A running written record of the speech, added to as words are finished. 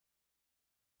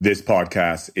This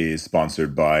podcast is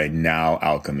sponsored by Now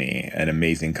Alchemy, an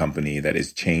amazing company that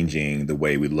is changing the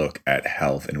way we look at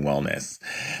health and wellness.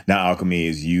 Now Alchemy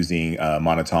is using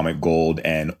monatomic gold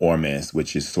and ormus,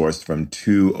 which is sourced from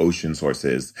two ocean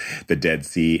sources, the Dead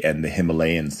Sea and the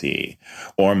Himalayan Sea.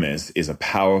 Ormus is a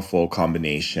powerful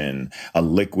combination, a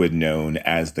liquid known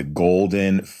as the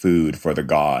golden food for the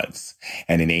gods.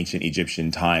 And in ancient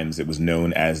Egyptian times, it was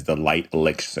known as the light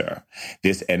elixir.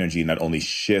 This energy not only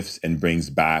shifts and brings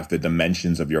back the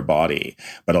dimensions of your body,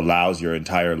 but allows your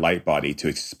entire light body to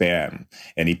expand.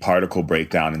 Any particle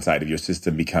breakdown inside of your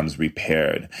system becomes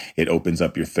repaired. It opens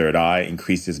up your third eye,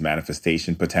 increases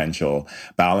manifestation potential,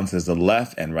 balances the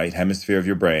left and right hemisphere of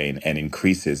your brain, and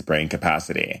increases brain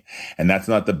capacity. And that's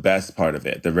not the best part of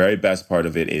it. The very best part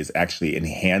of it is actually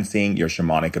enhancing your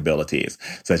shamanic abilities,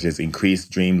 such as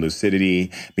increased dream lucidity,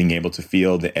 being able to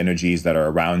feel the energies that are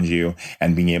around you,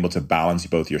 and being able to balance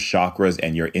both your chakras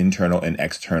and your internal and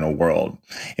external world,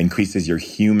 increases your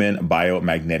human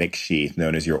biomagnetic sheath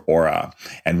known as your aura,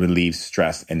 and relieves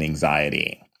stress and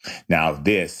anxiety. Now,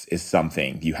 this is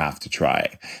something you have to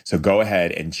try. So go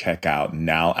ahead and check out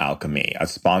Now Alchemy, a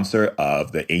sponsor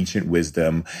of the Ancient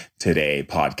Wisdom Today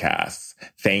podcast.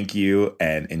 Thank you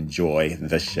and enjoy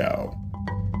the show.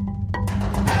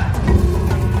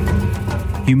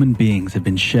 Human beings have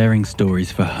been sharing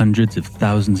stories for hundreds of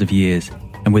thousands of years,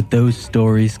 and with those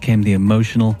stories came the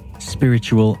emotional,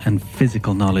 spiritual, and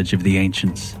physical knowledge of the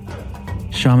ancients.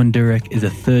 Shaman Durek is a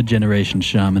third-generation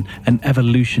shaman, an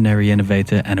evolutionary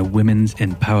innovator, and a women's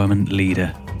empowerment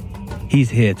leader. He's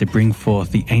here to bring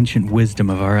forth the ancient wisdom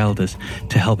of our elders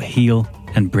to help heal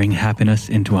and bring happiness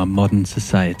into our modern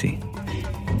society.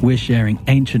 We're sharing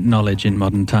ancient knowledge in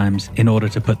modern times in order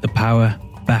to put the power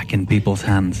back in people's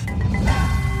hands.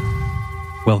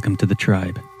 Welcome to the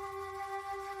tribe.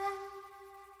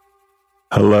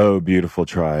 Hello, beautiful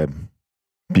tribe.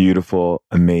 Beautiful,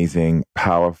 amazing,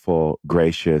 powerful,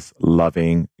 gracious,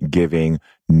 loving, giving,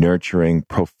 nurturing,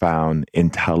 profound,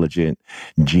 intelligent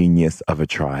genius of a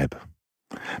tribe.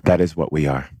 That is what we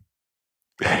are.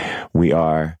 We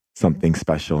are something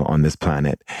special on this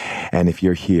planet. And if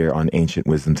you're here on Ancient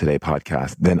Wisdom Today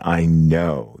podcast, then I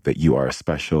know that you are a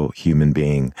special human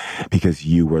being because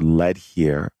you were led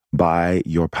here by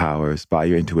your powers, by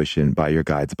your intuition, by your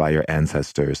guides, by your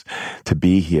ancestors, to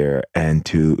be here and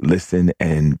to listen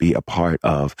and be a part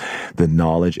of the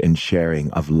knowledge and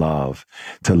sharing of love,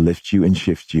 to lift you and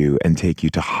shift you and take you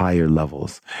to higher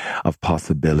levels of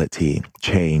possibility,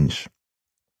 change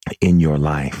in your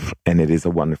life. And it is a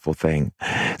wonderful thing.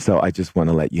 So I just want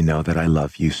to let you know that I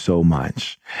love you so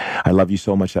much. I love you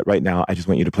so much that right now, I just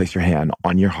want you to place your hand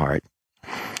on your heart,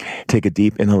 take a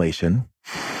deep inhalation,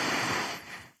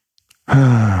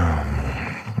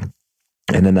 and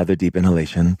another deep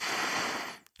inhalation,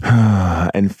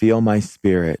 and feel my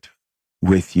spirit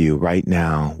with you right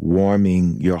now,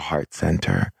 warming your heart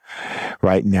center,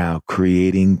 right now,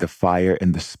 creating the fire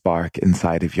and the spark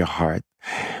inside of your heart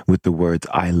with the words,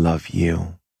 I love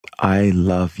you, I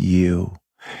love you,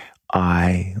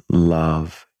 I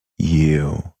love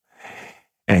you.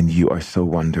 And you are so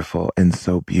wonderful and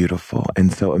so beautiful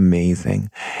and so amazing.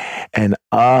 And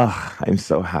I'm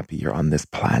so happy you're on this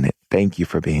planet. Thank you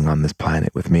for being on this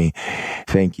planet with me.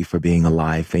 Thank you for being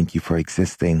alive. Thank you for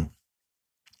existing.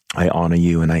 I honor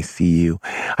you and I see you.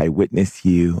 I witness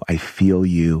you. I feel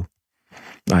you.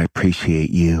 I appreciate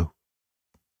you.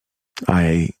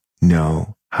 I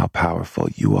know how powerful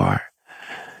you are.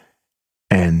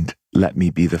 And let me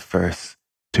be the first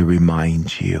to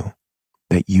remind you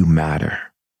that you matter.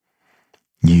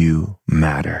 You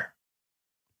matter.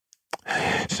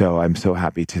 So I'm so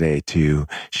happy today to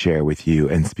share with you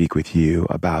and speak with you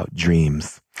about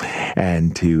dreams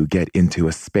and to get into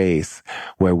a space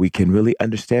where we can really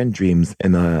understand dreams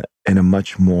in a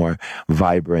much more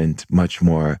vibrant, much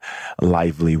more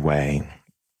lively way.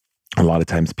 A lot of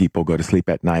times people go to sleep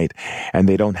at night and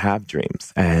they don't have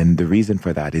dreams. And the reason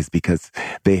for that is because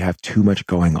they have too much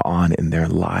going on in their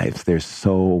lives. There's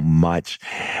so much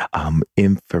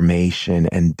information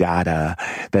and data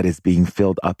that is being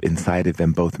filled up inside of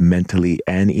them, both mentally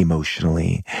and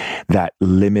emotionally, that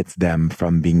limits them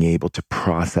from being able to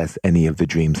process any of the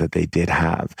dreams that they did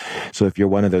have. So if you're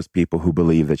one of those people who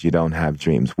believe that you don't have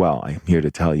dreams, well, I'm here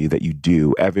to tell you that you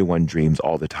do. Everyone dreams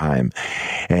all the time.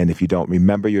 And if you don't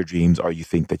remember your dreams, or you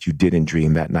think that you didn't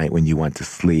dream that night when you went to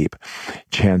sleep,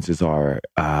 chances are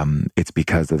it's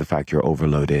because of the fact you're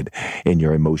overloaded in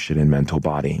your emotion and mental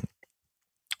body.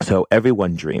 So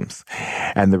everyone dreams.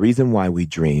 And the reason why we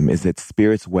dream is it's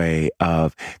Spirit's way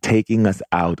of taking us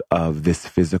out of this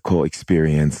physical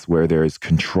experience where there's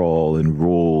control and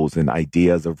rules and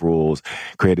ideas of rules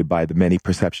created by the many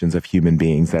perceptions of human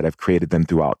beings that have created them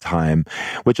throughout time,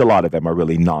 which a lot of them are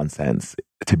really nonsense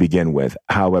to begin with.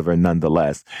 However,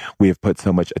 nonetheless, we have put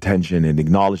so much attention and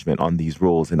acknowledgement on these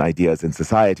rules and ideas in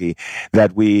society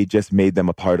that we just made them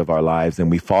a part of our lives and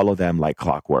we follow them like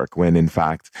clockwork, when in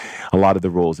fact, a lot of the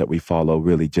rules that we follow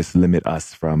really just limit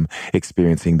us from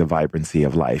experiencing the vibrancy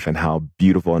of life and how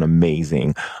beautiful and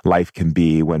amazing life can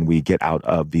be when we get out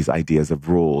of these ideas of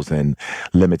rules and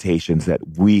limitations that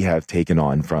we have taken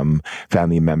on from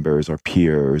family members or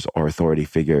peers or authority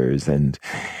figures and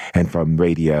from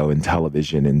radio and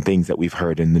television and things that we've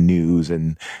heard in the news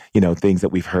and, things that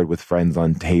we've heard with friends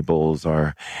on tables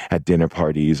or at dinner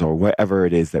parties or wherever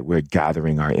it is that we're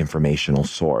gathering our informational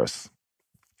source.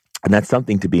 And that's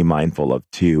something to be mindful of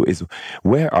too, is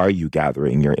where are you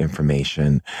gathering your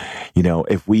information?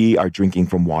 If we are drinking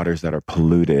from waters that are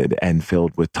polluted and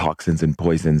filled with toxins and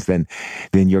poisons, then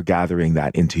you're gathering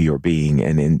that into your being,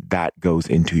 and that goes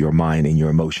into your mind and your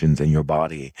emotions and your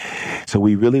body. So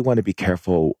we really want to be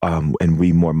careful and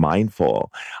be more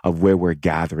mindful of where we're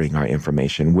gathering our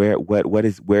information. Where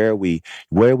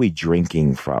are we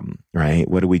drinking from, right?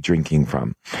 What are we drinking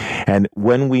from? And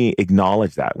when we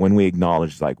acknowledge that,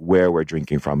 like where we're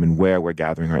drinking from and where we're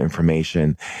gathering our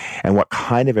information and what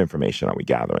kind of information are we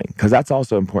gathering, because that's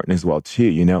also important as well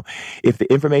too. If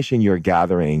the information you're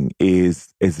gathering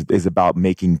is about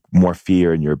making more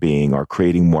fear in your being or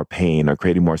creating more pain or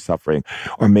creating more suffering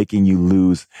or making you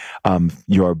lose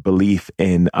your belief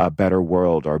in a better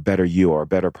world or a better you or a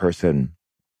better person,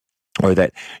 or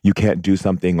that you can't do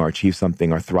something or achieve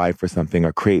something or thrive for something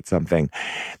or create something,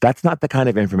 that's not the kind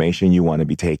of information you want to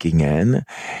be taking in.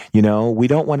 We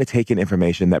don't want to take in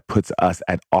information that puts us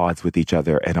at odds with each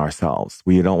other and ourselves.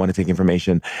 We don't want to take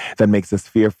information that makes us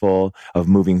fearful of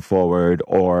moving forward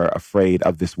or afraid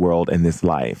of this world and this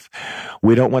life.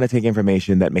 We don't want to take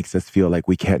information that makes us feel like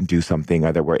we can't do something,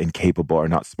 or that we're incapable or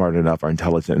not smart enough or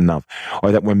intelligent enough,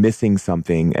 or that we're missing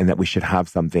something and that we should have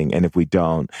something. And if we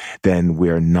don't, then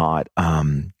we're not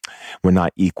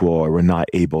equal, or we're not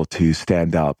able to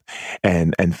stand up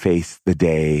and face the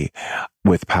day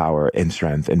with power and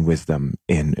strength and wisdom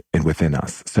within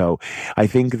us. So I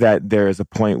think that there is a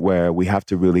point where we have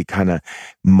to really kind of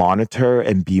monitor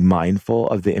and be mindful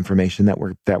of the information that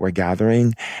we're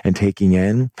gathering and taking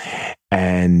in.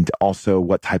 And also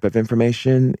what type of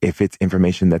information. If it's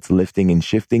information that's lifting and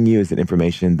shifting you, is it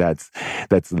information that's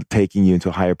taking you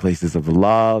into higher places of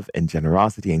love and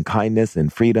generosity and kindness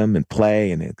and freedom and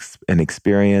play and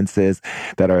experiences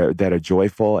that are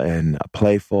joyful and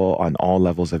playful on all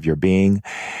levels of your being.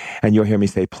 And you'll hear me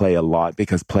say play a lot,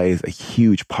 because play is a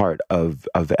huge part of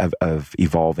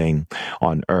evolving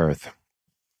on Earth.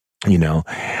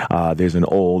 There's an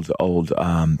old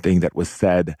thing that was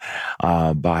said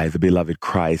by the beloved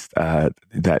Christ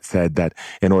that said that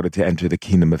in order to enter the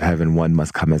kingdom of heaven, one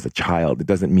must come as a child. It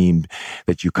doesn't mean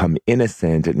that you come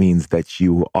innocent. It means that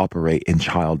you operate in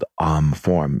child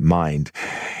form, mind,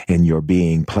 in your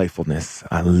being, playfulness,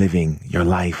 living your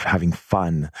life, having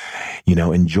fun,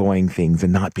 enjoying things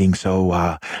and not being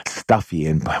so stuffy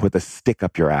and with a stick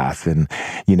up your ass, and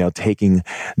taking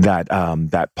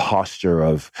that posture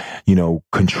of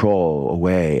control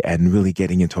away and really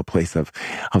getting into a place of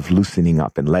loosening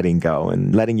up and letting go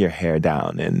and letting your hair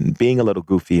down and being a little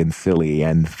goofy and silly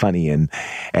and funny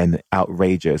and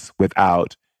outrageous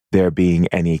without there being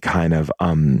any kind of,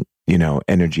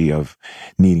 energy of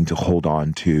needing to hold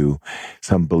on to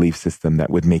some belief system that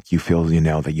would make you feel,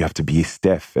 that you have to be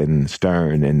stiff and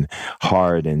stern and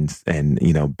hard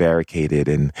and barricaded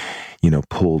and,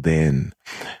 pulled in.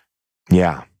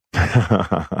 Yeah.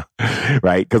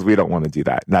 Right? Because we don't want to do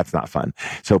that. That's not fun.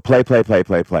 So play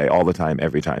all the time,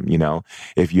 every time.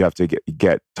 If you have to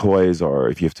get toys, or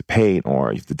if you have to paint,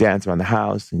 or you have to dance around the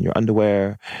house in your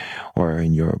underwear or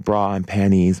in your bra and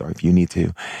panties, or if you need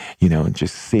to,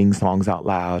 just sing songs out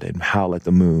loud and howl at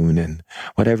the moon and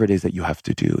whatever it is that you have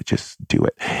to do, just do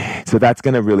it. So that's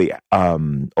going to really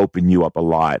open you up a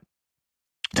lot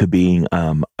to being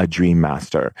a dream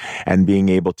master and being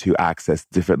able to access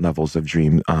different levels of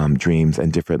dreams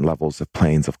and different levels of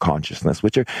planes of consciousness,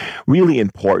 which are really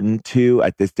important too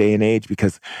at this day and age,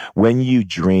 because when you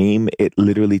dream, it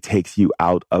literally takes you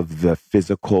out of the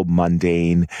physical,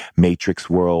 mundane matrix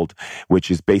world, which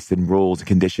is based in rules,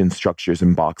 conditions, structures,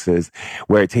 and boxes,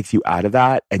 where it takes you out of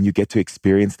that and you get to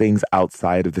experience things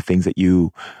outside of the things that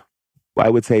you, I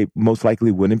would say, most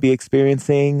likely wouldn't be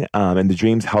experiencing. And the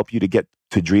dreams help you to get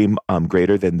to dream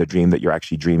greater than the dream that you're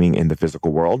actually dreaming in the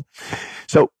physical world.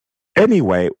 So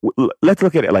anyway, let's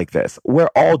look at it like this. We're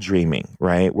all dreaming,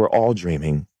 right? We're all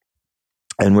dreaming.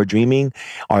 And we're dreaming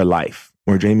our life.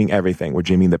 We're dreaming everything. We're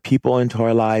dreaming the people into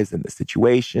our lives and the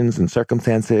situations and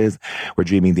circumstances. We're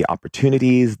dreaming the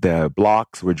opportunities, the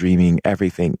blocks. We're dreaming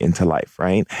everything into life,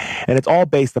 right? And it's all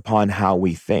based upon how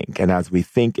we think. And as we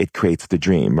think, it creates the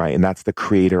dream, right? And that's the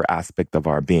creator aspect of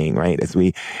our being, right? As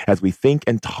we think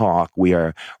and talk, we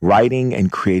are writing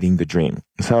and creating the dream.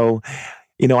 So,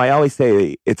 I always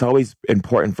say it's always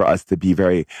important for us to be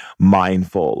very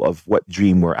mindful of what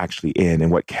dream we're actually in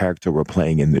and what character we're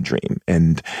playing in the dream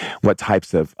and what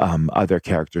types of other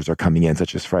characters are coming in,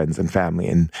 such as friends and family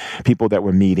and people that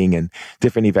we're meeting and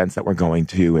different events that we're going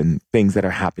to and things that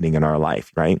are happening in our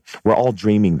life, right? We're all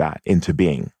dreaming that into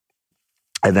being.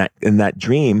 And that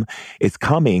dream is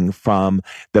coming from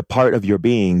the part of your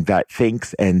being that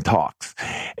thinks and talks,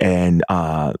 and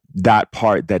that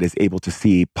part that is able to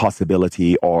see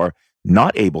possibility or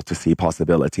not able to see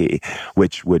possibility,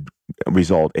 which would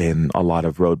result in a lot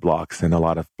of roadblocks and a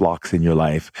lot of blocks in your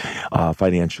life,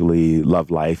 financially,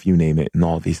 love life, you name it, and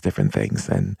all these different things,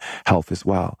 and health as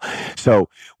well. So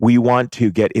we want to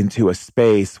get into a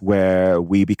space where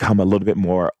we become a little bit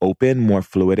more open, more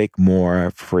fluidic,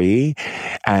 more free,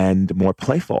 and more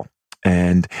playful.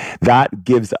 And that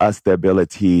gives us the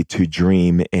ability to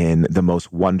dream in the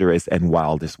most wondrous and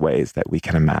wildest ways that we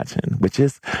can imagine, which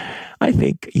is, I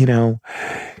think,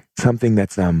 something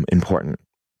that's important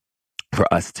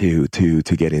for us to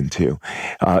get into,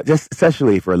 just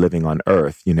especially if we're living on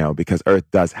Earth, because Earth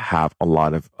does have a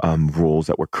lot of rules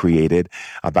that were created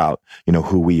about,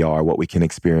 who we are, what we can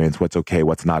experience, what's okay,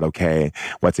 what's not okay,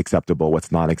 what's acceptable,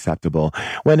 what's not acceptable.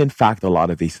 When in fact, a lot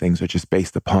of these things are just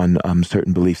based upon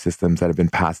certain belief systems that have been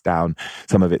passed down,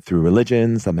 some of it through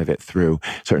religion, some of it through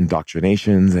certain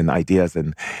doctrinations and ideas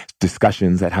and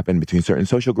discussions that happen between certain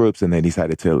social groups. And they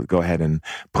decided to go ahead and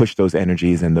push those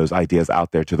energies and those ideas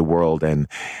out there to the world. And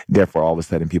therefore, all of a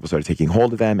sudden, people started taking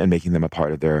hold of them and making them a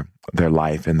part of their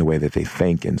life and the way that they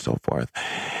think and so forth.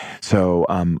 So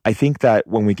I think that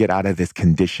when we get out of this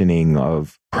conditioning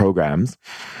of programs,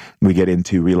 we get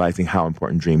into realizing how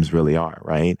important dreams really are,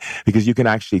 right? Because you can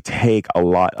actually take a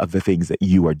lot of the things that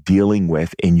you are dealing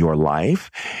with in your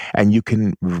life and you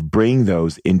can bring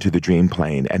those into the dream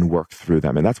plane and work through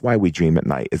them. And that's why we dream at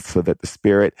night, is so that the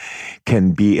spirit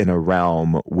can be in a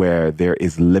realm where there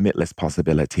is limitless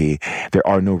possibility. There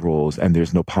are no rules and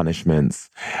there's no punishments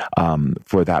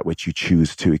for that which you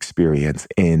choose to experience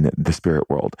in the spirit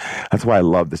world. That's why I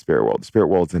love the spirit world. The spirit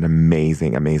world is an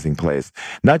amazing, amazing place.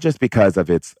 Not just because of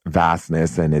its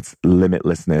vastness and its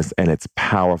limitlessness and its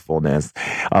powerfulness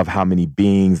of how many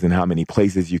beings and how many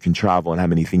places you can travel and how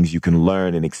many things you can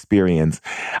learn and experience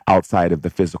outside of the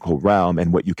physical realm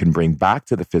and what you can bring back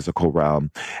to the physical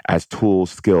realm as tools,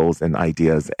 skills, and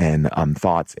ideas and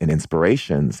thoughts and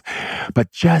inspirations.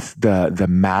 But just the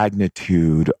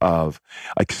magnitude of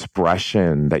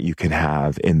expression that you can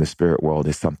have in the spirit world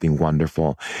is something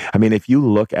wonderful. I mean, if you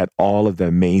look at all of the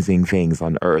amazing things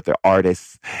on earth, the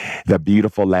artists, the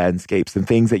beautiful landscapes and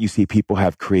things that you see people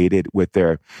have created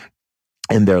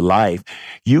in their life,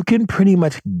 you can pretty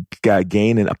much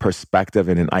gain a perspective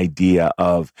and an idea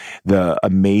of the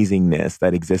amazingness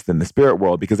that exists in the spirit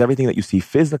world, because everything that you see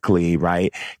physically,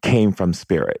 right, came from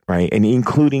spirit, right? And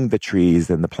including the trees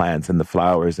and the plants and the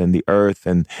flowers and the earth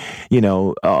and,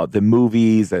 the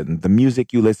movies and the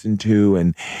music you listen to.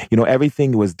 And,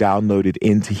 everything was downloaded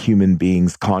into human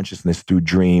beings' consciousness through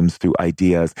dreams, through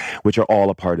ideas, which are all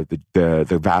a part of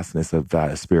the vastness of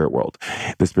the spirit world.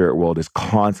 The spirit world is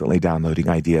constantly downloading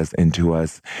ideas into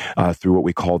us through what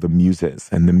we call the muses.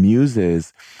 And the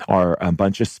muses are a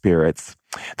bunch of spirits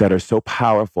that are so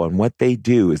powerful. And what they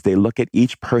do is they look at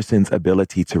each person's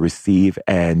ability to receive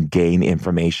and gain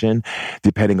information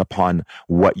depending upon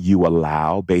what you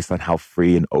allow based on how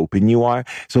free and open you are.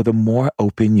 So the more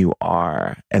open you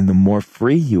are and the more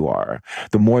free you are,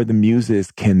 the more the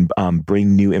muses can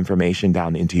bring new information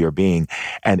down into your being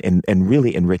and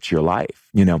really enrich your life.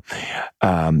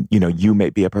 You may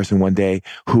be a person one day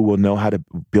who will know how to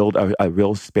build a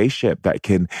real spaceship that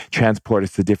can transport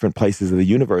us to different places of the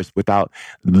universe without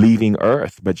leaving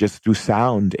Earth, but just through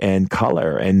sound and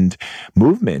color and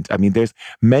movement. I mean, there's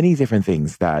many different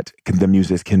things that the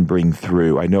muses can bring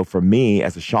through. I know for me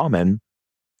as a shaman,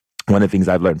 one of the things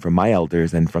I've learned from my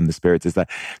elders and from the spirits is that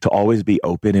to always be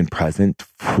open and present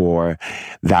for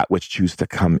that which chooses to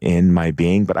come in my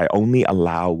being, but I only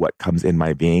allow what comes in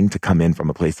my being to come in from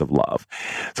a place of love.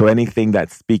 So anything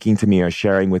that's speaking to me or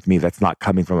sharing with me that's not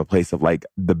coming from a place of like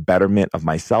the betterment of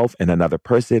myself and another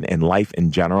person and life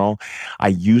in general, I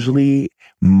usually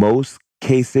most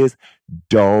cases,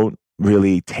 don't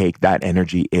really take that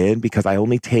energy in, because I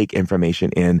only take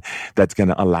information in that's going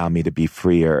to allow me to be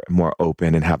freer, more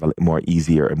open, and have a more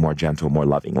easier and more gentle, more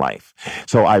loving life.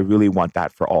 So I really want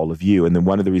that for all of you. And then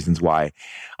one of the reasons why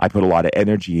I put a lot of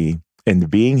energy into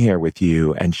being here with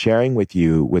you and sharing with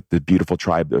you, with the beautiful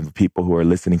tribe of people who are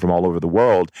listening from all over the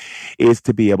world, is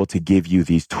to be able to give you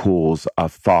these tools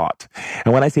of thought.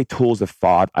 And when I say tools of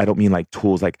thought, I don't mean like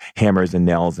tools like hammers and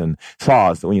nails and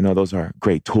saws. You know, those are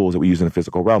great tools that we use in the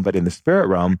physical realm, but in the spirit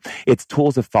realm, it's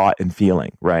tools of thought and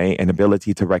feeling, right? An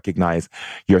ability to recognize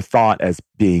your thought as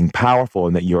being powerful,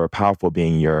 and that you're a powerful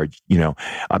being. You're,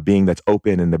 a being that's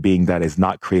open, and the being that is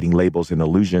not creating labels and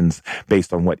illusions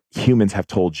based on what humans have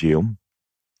told you,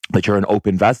 that you're an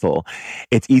open vessel.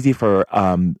 It's easy for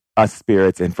us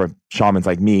spirits and for shamans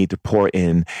like me to pour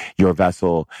in your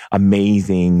vessel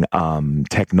amazing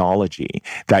technology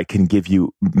that can give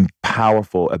you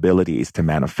powerful abilities to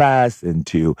manifest and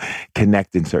to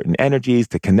connect in certain energies,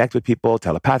 to connect with people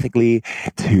telepathically,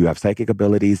 to have psychic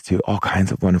abilities, to all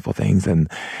kinds of wonderful things. And,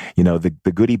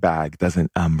 the goodie bag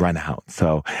doesn't run out.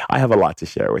 So I have a lot to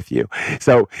share with you.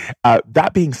 So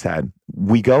that being said,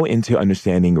 we go into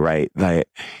understanding, right, that,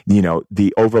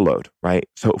 the overload, right?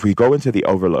 So if we go into the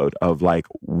overload of like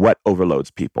what overloads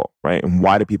people, right? And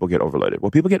why do people get overloaded? Well,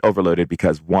 people get overloaded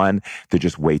because, one, they're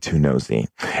just way too nosy.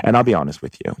 And I'll be honest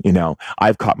with you,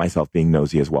 I've caught myself being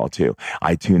nosy as well too.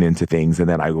 I tune into things and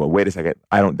then I go, wait a second,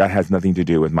 that has nothing to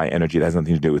do with my energy. That has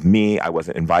nothing to do with me. I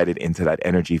wasn't invited into that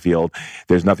energy field.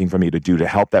 There's nothing for me to do to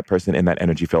help that person in that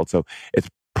energy field. So it's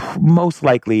most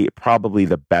likely, probably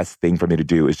the best thing for me to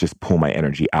do is just pull my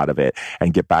energy out of it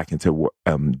and get back into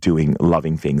doing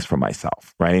loving things for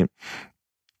myself, right?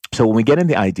 So when we get in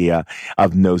the idea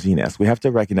of nosiness, we have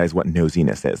to recognize what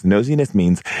nosiness is. Nosiness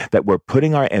means that we're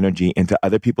putting our energy into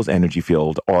other people's energy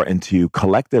field or into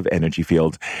collective energy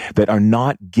fields that are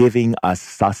not giving us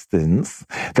sustenance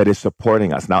that is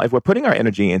supporting us. Now, if we're putting our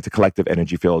energy into collective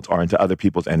energy fields or into other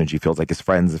people's energy fields, like his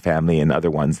friends, family, and other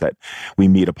ones that we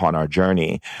meet upon our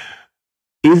journey,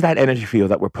 is that energy field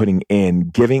that we're putting in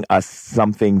giving us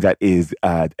something that is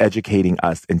educating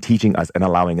us and teaching us and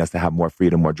allowing us to have more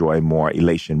freedom, more joy, more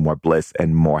elation, more bliss,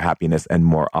 and more happiness, and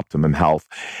more optimum health,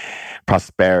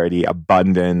 prosperity,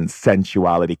 abundance,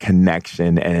 sensuality,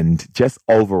 connection, and just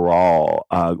overall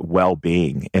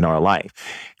well-being in our life?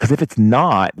 Because if it's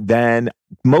not, then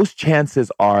most chances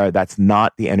are that's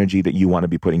not the energy that you want to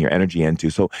be putting your energy into.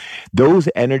 So those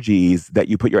energies that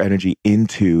you put your energy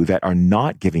into that are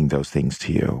not giving those things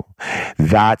to you,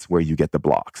 that's where you get the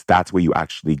blocks. That's where you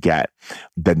actually get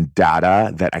the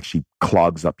data that actually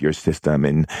clogs up your system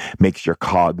and makes your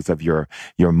cogs of your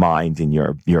mind and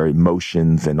your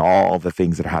emotions and all the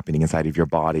things that are happening inside of your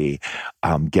body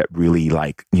get really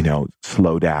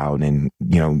slow down and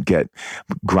get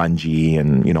grungy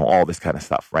and all this kind of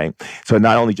stuff, right? So it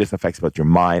not only just affects about your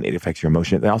mind, it affects your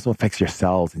emotion. It also affects your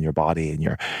cells and your body and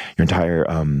your entire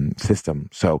system.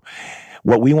 So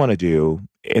what we want to do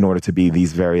in order to be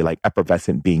these very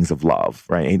effervescent beings of love,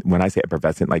 right? When I say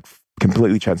effervescent,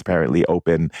 completely transparently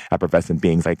open, effervescent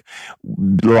beings, like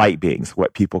light beings,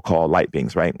 what people call light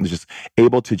beings, right? Just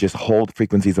able to just hold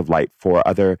frequencies of light for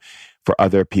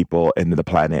other people in the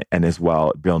planet, and as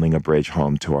well building a bridge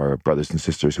home to our brothers and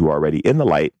sisters who are already in the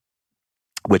light,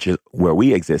 which is where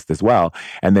we exist as well,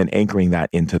 and then anchoring that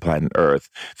into planet Earth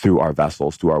through our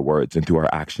vessels, through our words, and through our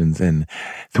actions, and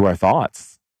through our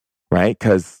thoughts, right?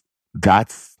 Because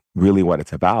that's really what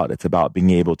it's about. It's about being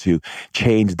able to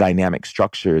change dynamic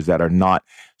structures that are not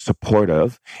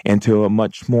supportive into a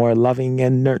much more loving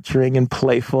and nurturing and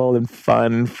playful and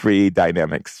fun, free,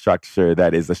 dynamic structure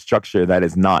that is a structure that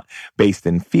is not based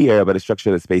in fear, but a structure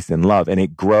that's based in love. And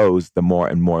it grows the more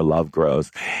and more love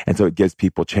grows. And so it gives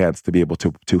people a chance to be able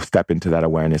to step into that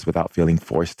awareness without feeling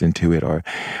forced into it or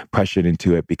pressured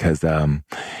into it because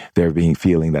they're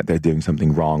feeling that they're doing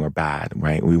something wrong or bad,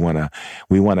 right? We want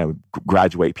to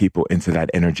graduate people into that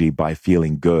energy by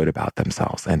feeling good about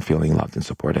themselves and feeling loved and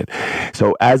supported.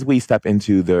 So as we step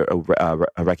into the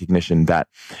recognition that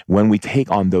when we take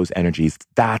on those energies,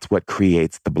 that's what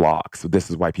creates the blocks. So this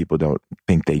is why people don't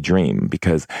think they dream,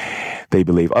 because they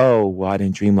believe, oh, well, I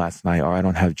didn't dream last night, or I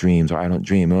don't have dreams, or I don't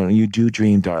dream. Oh, you do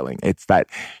dream, darling. It's that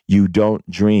you don't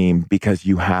dream because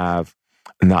you have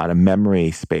not a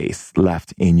memory space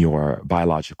left in your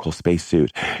biological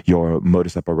spacesuit. Your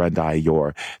modus operandi,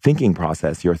 your thinking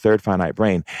process, your third finite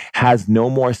brain has no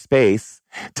more space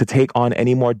to take on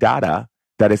any more data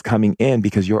that is coming in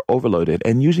because you're overloaded.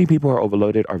 And usually people who are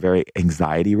overloaded are very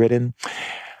anxiety ridden,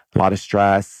 a lot of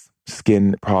stress,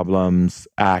 skin problems,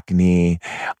 acne,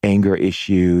 anger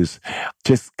issues,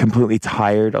 just completely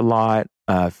tired a lot,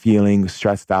 feeling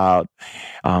stressed out,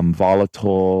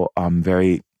 volatile,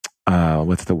 very,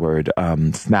 what's the word?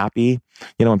 Snappy.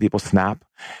 When people snap,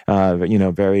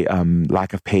 very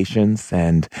lack of patience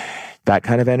and that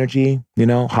kind of energy,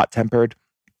 hot-tempered.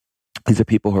 These are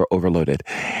people who are overloaded.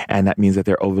 And that means that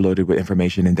they're overloaded with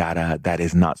information and data that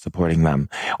is not supporting them.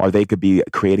 Or they could be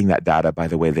creating that data by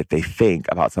the way that they think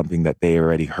about something that they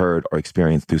already heard or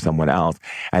experienced through someone else.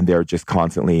 And they're just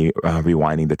constantly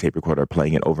rewinding the tape recorder,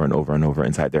 playing it over and over and over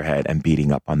inside their head and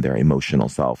beating up on their emotional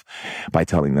self by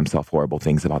telling themselves horrible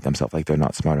things about themselves, like they're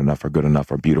not smart enough or good enough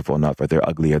or beautiful enough, or they're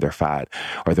ugly or they're fat,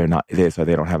 or they're not this, or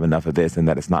they don't have enough of this, and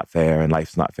that it's not fair and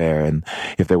life's not fair. And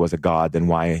if there was a God, then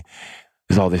why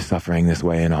is all this suffering this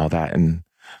way and all that? And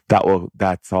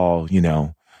that's all,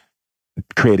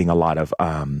 creating a lot of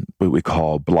what we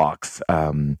call blocks,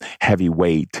 heavy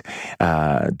weight,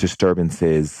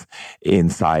 disturbances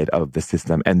inside of the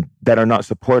system, and that are not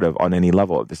supportive on any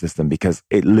level of the system, because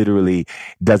it literally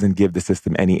doesn't give the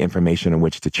system any information in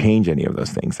which to change any of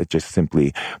those things. It just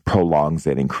simply prolongs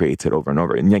it and creates it over and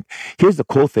over. And here's the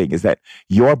cool thing is that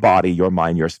your body, your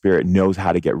mind, your spirit knows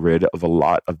how to get rid of a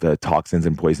lot of the toxins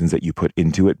and poisons that you put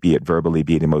into it, be it verbally,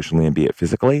 be it emotionally, and be it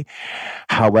physically.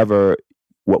 However,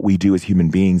 what we do as human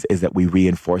beings is that we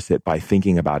reinforce it by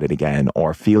thinking about it again,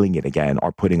 or feeling it again,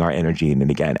 or putting our energy in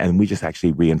it again. And we just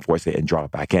actually reinforce it and draw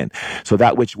it back in. So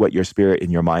that which what your spirit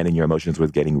and your mind and your emotions was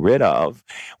getting rid of,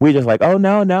 we're just like, oh,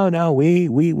 no,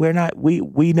 we're not,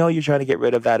 we know you're trying to get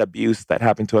rid of that abuse that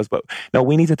happened to us, but no,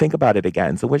 we need to think about it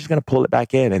again. So we're just going to pull it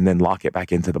back in and then lock it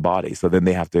back into the body. So then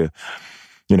they have to,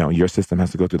 your system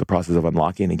has to go through the process of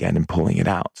unlocking again and pulling it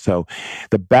out. So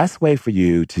the best way for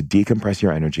you to decompress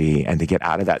your energy and to get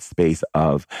out of that space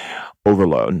of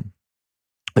overload,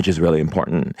 which is really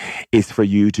important, is for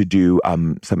you to do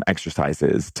some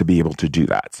exercises to be able to do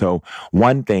that. So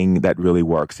one thing that really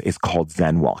works is called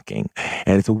Zen walking.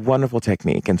 And it's a wonderful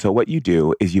technique. And so what you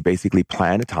do is you basically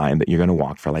plan a time that you're going to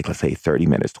walk for, like, let's say 30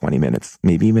 minutes, 20 minutes,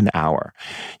 maybe even an hour.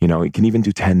 You can even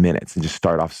do 10 minutes and just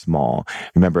start off small.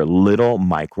 Remember, little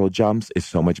micro jumps is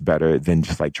so much better than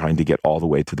just like trying to get all the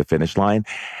way to the finish line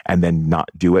and then not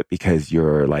do it because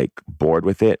you're like bored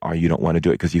with it, or you don't want to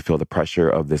do it because you feel the pressure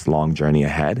of this long journey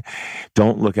ahead.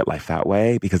 Don't look at life that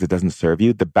way, because it doesn't serve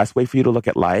you. The best way for you to look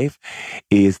at life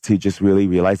is to just really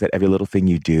realize that every little thing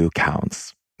you do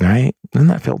counts, right? Doesn't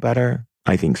that feel better?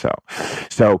 I think so.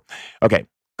 So, okay,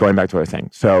 going back to what I was saying.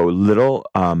 So little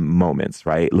moments,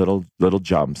 right? Little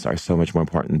jumps are so much more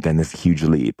important than this huge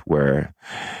leap where,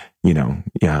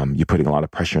 you're putting a lot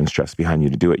of pressure and stress behind you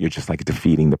to do it. You're just like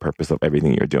defeating the purpose of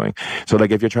everything you're doing. So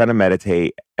like if you're trying to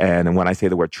meditate, and when I say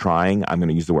the word trying, I'm going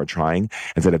to use the word trying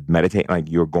instead of meditate, like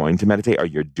you're going to meditate or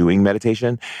you're doing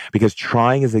meditation, because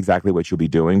trying is exactly what you'll be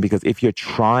doing. Because if you're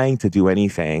trying to do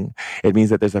anything, it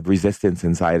means that there's a resistance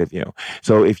inside of you.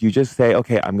 So if you just say,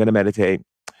 okay, I'm going to meditate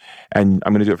and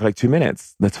I'm going to do it for like 2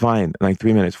 minutes, that's fine. Like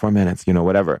 3 minutes, 4 minutes,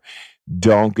 whatever.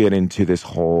 Don't get into this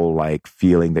whole like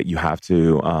feeling that you have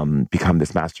to become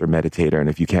this master meditator. And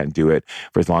if you can't do it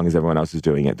for as long as everyone else is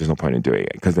doing it, there's no point in doing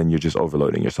it, because then you're just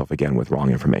overloading yourself again with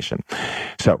wrong information.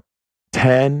 So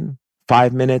 10,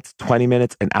 5 minutes, 20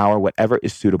 minutes, an hour, whatever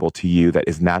is suitable to you that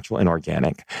is natural and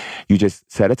organic. You just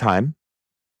set a time.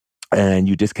 And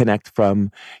you disconnect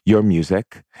from your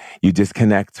music. You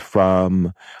disconnect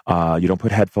from, you don't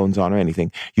put headphones on or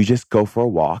anything. You just go for a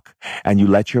walk and you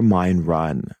let your mind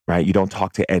run, right? You don't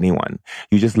talk to anyone.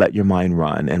 You just let your mind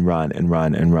run and run and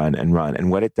run and run and run.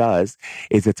 And what it does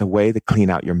is it's a way to clean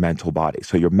out your mental body.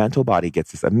 So your mental body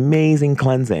gets this amazing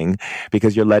cleansing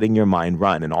because you're letting your mind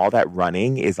run. And all that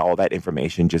running is all that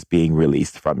information just being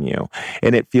released from you.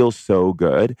 And it feels so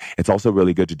good. It's also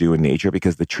really good to do in nature,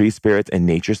 because the tree spirits and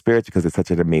nature spirits, because it's such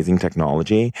an amazing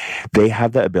technology, they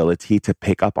have the ability to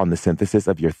pick up on the synthesis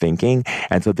of your thinking.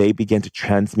 And so they begin to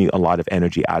transmute a lot of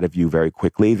energy out of you very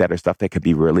quickly that are stuff that could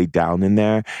be really down in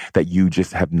there that you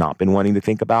just have not been wanting to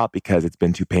think about because it's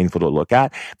been too painful to look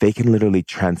at. They can literally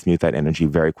transmute that energy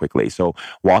very quickly. So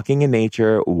walking in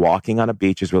nature, walking on a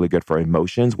beach is really good for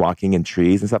emotions. Walking in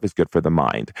trees and stuff is good for the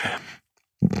mind.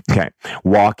 Okay.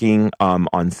 Walking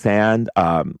on sand.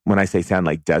 When I say sand,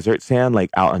 like desert sand, like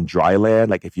out on dry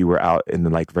land, like if you were out in the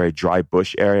like very dry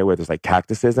bush area where there's like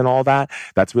cactuses and all that,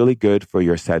 that's really good for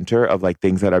your center of like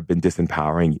things that have been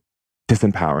disempowering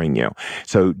you.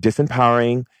 So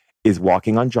disempowering is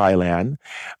walking on dry land,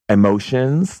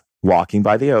 emotions, walking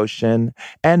by the ocean,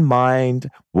 and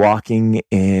mind, walking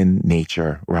in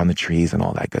nature around the trees and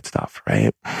all that good stuff,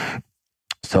 right?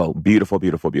 So beautiful,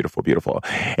 beautiful, beautiful, beautiful.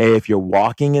 If you're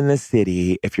walking in the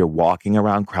city, if you're walking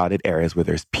around crowded areas where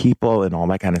there's people and all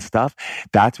that kind of stuff,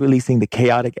 that's releasing the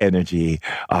chaotic energy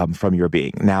from your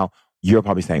being. Now, you're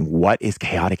probably saying, what is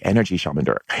chaotic energy, Shaman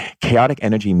Durek? Chaotic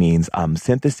energy means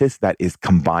synthesis that is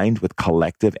combined with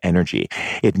collective energy.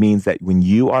 It means that when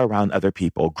you are around other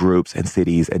people, groups and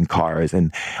cities and cars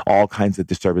and all kinds of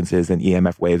disturbances and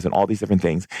EMF waves and all these different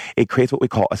things, it creates what we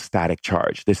call a static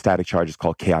charge. This static charge is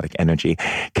called chaotic energy.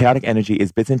 Chaotic energy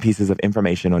is bits and pieces of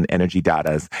information on energy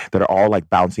datas that are all like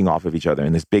bouncing off of each other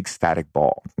in this big static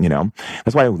ball, you know?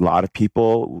 That's why a lot of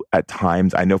people at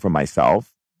times, I know for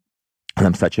myself, and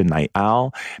I'm such a night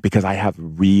owl because I'm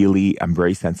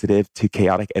very sensitive to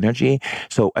chaotic energy.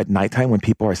 So at nighttime when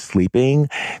people are sleeping,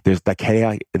 there's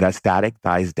that static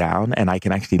dies down and I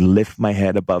can actually lift my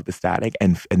head above the static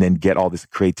and then get all this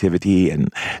creativity and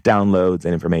downloads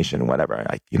and information and whatever.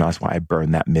 That's why I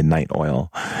burn that midnight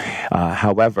oil.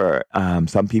 However,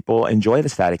 some people enjoy the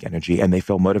static energy and they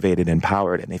feel motivated and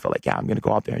empowered and they feel like, yeah, I'm going to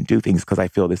go out there and do things because I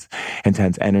feel this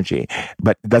intense energy.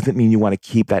 But it doesn't mean you want to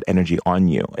keep that energy on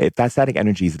you. If that static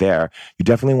energy is there, you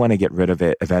definitely want to get rid of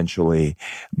it eventually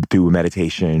through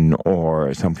meditation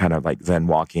or some kind of like Zen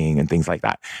walking and things like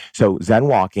that. So Zen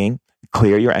walking,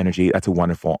 clear your energy. That's a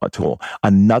wonderful tool.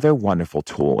 Another wonderful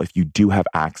tool, if you do have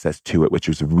access to it, which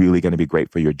is really going to be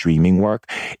great for your dreaming work,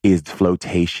 is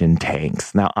flotation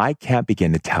tanks. Now, I can't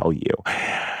begin to tell you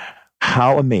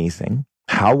how amazing,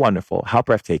 how wonderful, how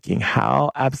breathtaking,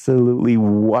 how absolutely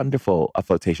wonderful a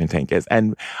flotation tank is.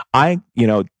 And a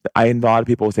lot of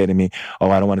people will say to me,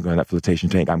 oh, I don't want to go in that flotation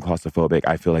tank. I'm claustrophobic.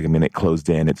 I feel like I'm in it closed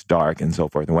in. It's dark and so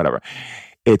forth and whatever.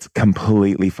 It's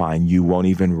completely fine. You won't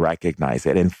even recognize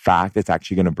it. In fact, it's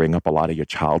actually going to bring up a lot of your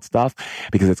child stuff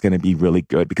because it's going to be really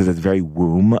good because it's very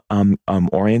womb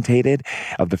orientated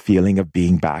of the feeling of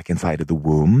being back inside of the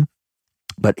womb.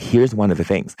 But here's one of the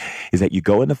things is that you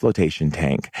go in the flotation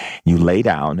tank, you lay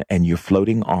down and you're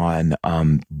floating on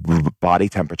body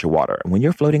temperature water. And when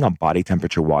you're floating on body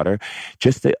temperature water,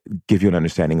 just to give you an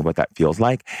understanding of what that feels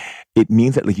like, it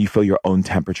means that you feel your own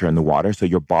temperature in the water. So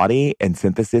your body and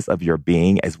synthesis of your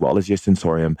being, as well as your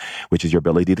sensorium, which is your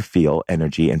ability to feel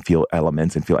energy and feel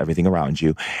elements and feel everything around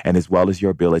you, and as well as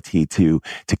your ability to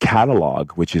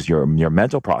catalog, which is your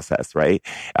mental process, right?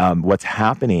 What's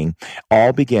happening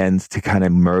all begins to kind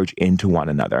of merge into one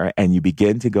another, and you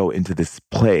begin to go into this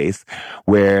place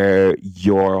where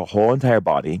your whole entire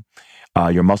body,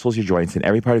 your muscles, your joints, and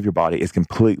every part of your body is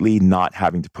completely not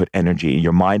having to put energy.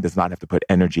 Your mind does not have to put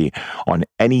energy on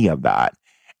any of that.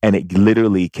 And it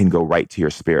literally can go right to your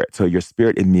spirit. So your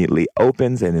spirit immediately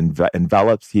opens and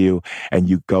envelops you, and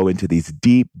you go into these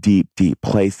deep, deep, deep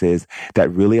places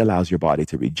that really allows your body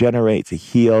to regenerate, to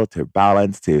heal, to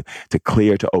balance, to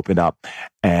clear, to open up.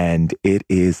 And it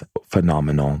is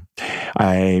phenomenal.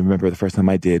 I remember the first time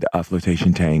I did a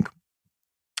flotation tank,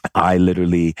 I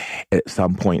literally, at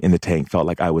some point in the tank, felt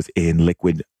like I was in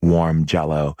liquid warm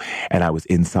jello and I was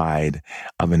inside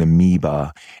of an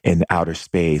amoeba in outer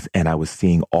space, and I was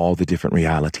seeing all the different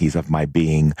realities of my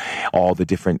being, all the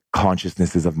different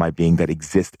consciousnesses of my being that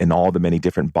exist in all the many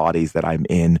different bodies that I'm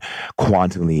in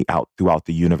quantumly out throughout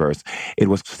the universe. It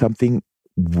was something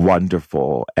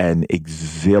wonderful and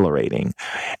exhilarating.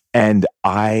 And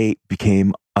I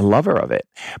became a lover of it.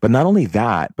 But not only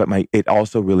that, but it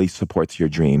also really supports your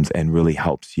dreams and really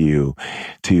helps you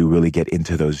to really get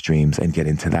into those dreams and get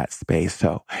into that space.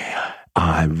 So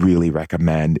I really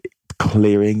recommend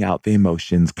clearing out the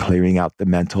emotions, clearing out the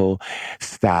mental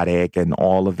static and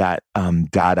all of that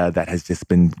data that has just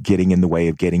been getting in the way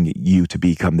of getting you to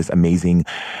become this amazing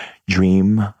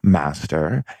dream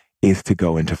master, is to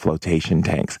go into flotation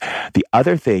tanks. The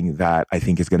other thing that I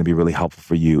think is going to be really helpful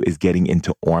for you is getting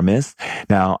into Ormus.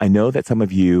 Now, I know that some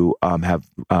of you have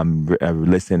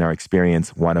listened or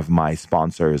experienced one of my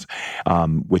sponsors,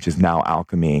 which is Now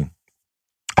Alchemy.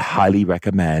 Highly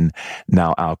recommend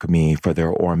Now Alchemy for their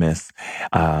Ormus,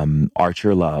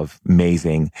 Archer Love,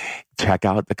 amazing. Check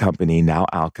out the company Now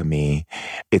Alchemy.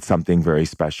 It's something very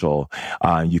special.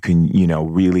 You can,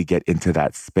 really get into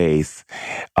that space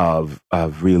of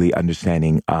really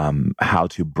understanding how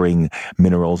to bring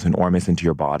minerals and Ormus into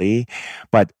your body.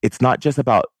 But it's not just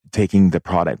about taking the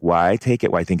product. Why I take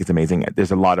it, why I think it's amazing.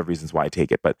 There's a lot of reasons why I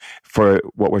take it, but for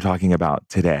what we're talking about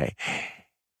today,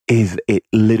 is it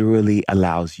literally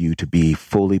allows you to be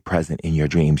fully present in your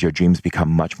dreams. Your dreams become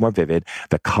much more vivid.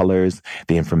 The colors,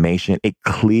 the information, it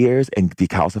clears and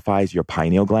decalcifies your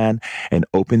pineal gland and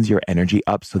opens your energy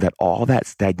up so that all that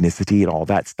stagnicity and all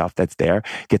that stuff that's there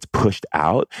gets pushed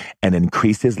out and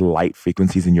increases light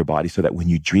frequencies in your body so that when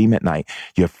you dream at night,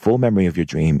 you have full memory of your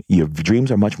dream. Your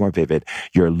dreams are much more vivid.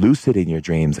 You're lucid in your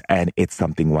dreams, and it's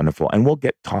something wonderful. And we'll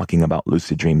get talking about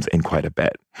lucid dreams in quite a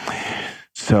bit.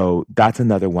 So that's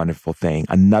another wonderful thing.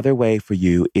 Another way for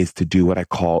you is to do what I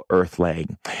call earth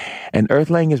laying. And earth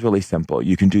laying is really simple.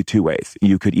 You can do two ways.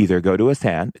 You could either go to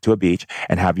a beach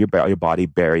and have your body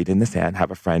buried in the sand,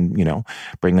 have a friend,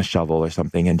 bring a shovel or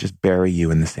something and just bury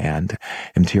you in the sand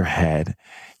into your head,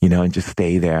 and just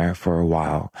stay there for a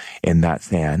while in that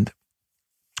sand.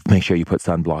 Make sure you put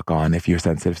sunblock on if you're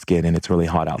sensitive skin and it's really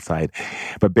hot outside.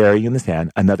 But bury you in the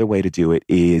sand. Another way to do it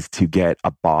is to get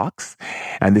a box.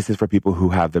 And this is for people who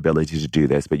have the ability to do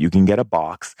this. But you can get a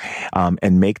box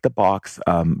and make the box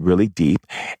really deep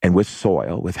and with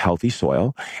soil, with healthy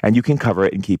soil. And you can cover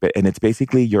it and keep it. And it's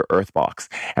basically your earth box.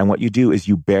 And what you do is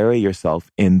you bury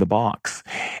yourself in the box,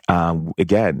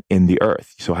 again, in the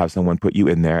earth. So have someone put you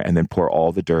in there and then pour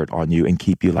all the dirt on you and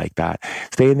keep you like that.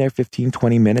 Stay in there 15,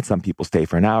 20 minutes. Some people stay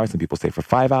for an hour. Some people stay for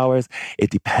 5 hours. It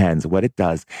depends. What it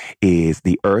does is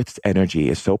the earth's energy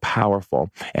is so powerful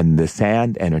and the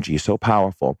sand energy is so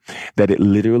powerful that it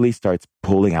literally starts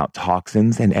pulling out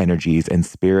toxins and energies and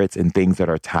spirits and things that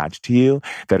are attached to you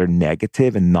that are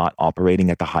negative and not operating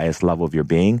at the highest level of your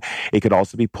being. It could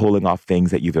also be pulling off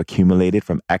things that you've accumulated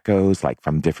from echoes, like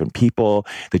from different people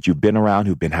that you've been around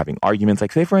who've been having arguments.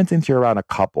 Like say, for instance, you're around a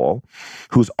couple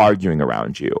who's arguing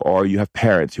around you, or you have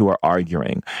parents who are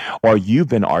arguing, or you've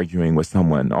been arguing with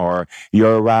someone, or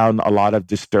you're around a lot of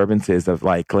disturbances of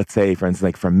like, let's say, for instance,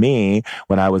 like for me,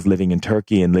 when I was living in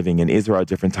Turkey and living in Israel,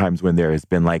 different times when there has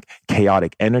been like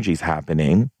chaotic energies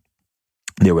happening,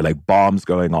 there were like bombs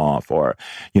going off or,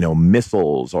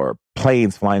 missiles or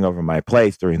planes flying over my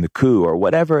place during the coup or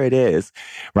whatever it is,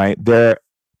 right?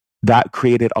 That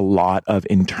created a lot of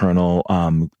internal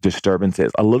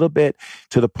disturbances, a little bit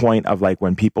to the point of like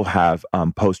when people have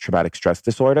post-traumatic stress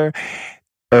disorder.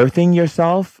 Earthing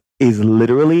yourself is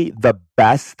literally the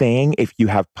best thing if you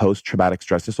have post-traumatic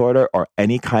stress disorder or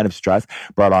any kind of stress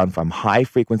brought on from high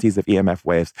frequencies of EMF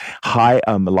waves,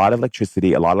 a lot of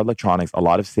electricity, a lot of electronics, a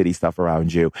lot of city stuff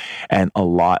around you, and a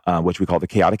lot, which we call the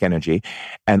chaotic energy,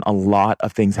 and a lot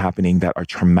of things happening that are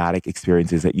traumatic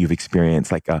experiences that you've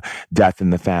experienced, like a death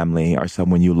in the family or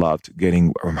someone you loved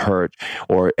getting hurt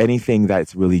or anything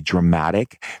that's really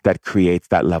dramatic that creates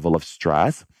that level of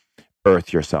stress.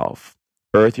 Earth yourself.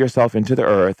 Earth yourself into the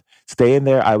earth. Stay in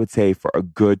there, I would say, for a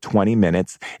good 20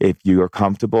 minutes. If you are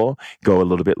comfortable, go a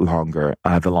little bit longer.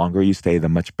 The longer you stay, the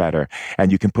much better. And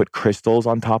you can put crystals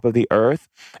on top of the earth.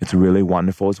 It's really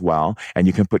wonderful as well. And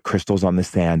you can put crystals on the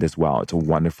sand as well. It's a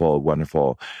wonderful,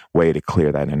 wonderful way to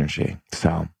clear that energy.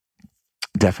 So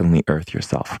definitely earth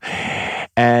yourself.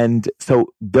 And so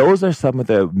those are some of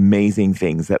the amazing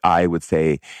things that I would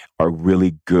say are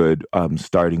really good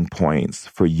starting points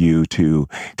for you to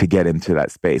get into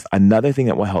that space. Another thing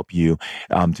that will help you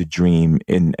to dream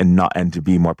and to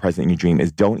be more present in your dream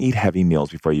is don't eat heavy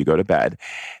meals before you go to bed.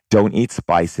 Don't eat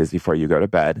spices before you go to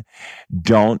bed.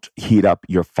 Don't heat up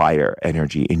your fire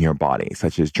energy in your body,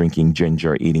 such as drinking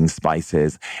ginger, eating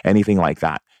spices, anything like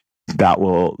that. That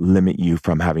will limit you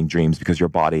from having dreams because your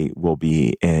body will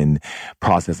be in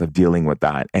process of dealing with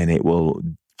that, and it will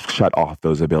shut off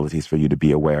those abilities for you to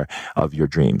be aware of your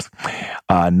dreams.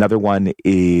 Another one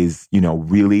is,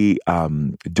 really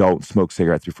don't smoke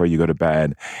cigarettes before you go to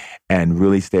bed, and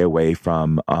really stay away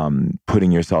from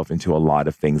putting yourself into a lot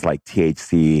of things like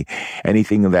THC,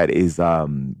 anything that is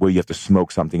where you have to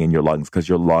smoke something in your lungs, because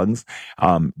your lungs,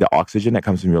 the oxygen that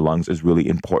comes from your lungs is really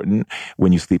important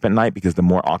when you sleep at night, because the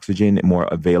more oxygen, more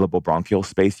available bronchial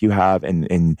space you have,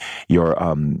 and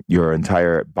your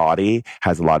entire body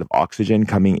has a lot of oxygen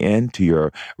coming into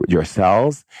your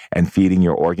cells and feeding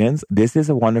your organs. This is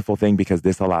a wonderful thing because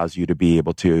this allows you to be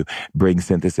able to bring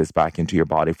synthesis back into your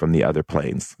body from the other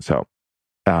planes. So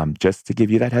just to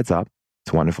give you that heads up,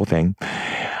 it's a wonderful thing.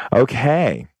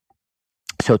 Okay.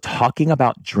 So talking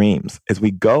about dreams, as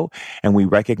we go and we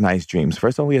recognize dreams,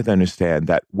 first of all, we have to understand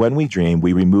that when we dream,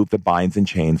 we remove the binds and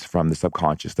chains from the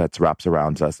subconscious that wraps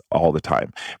around us all the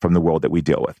time from the world that we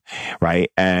deal with,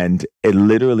 right? And it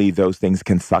literally, those things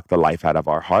can suck the life out of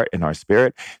our heart and our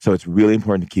spirit. So it's really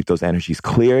important to keep those energies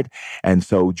cleared. And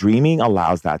so dreaming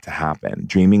allows that to happen.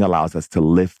 Dreaming allows us to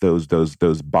lift those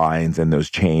binds and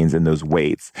those chains and those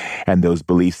weights and those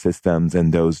belief systems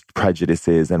and those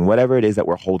prejudices and whatever it is that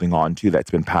we're holding on to that's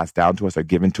that's been passed down to us or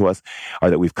given to us or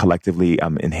that we've collectively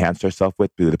enhanced ourselves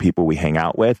with through the people we hang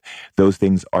out with, those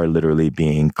things are literally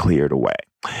being cleared away.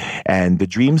 And the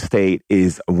dream state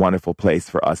is a wonderful place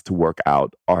for us to work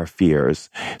out our fears.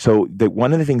 So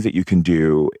one of the things that you can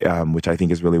do, which I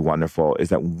think is really wonderful, is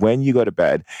that when you go to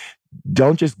bed,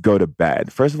 don't just go to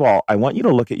bed. First of all, I want you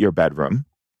to look at your bedroom.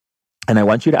 And I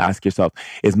want you to ask yourself,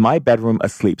 is my bedroom a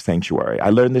sleep sanctuary? I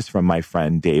learned this from my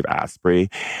friend Dave Asprey,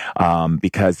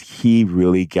 because he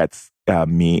really gets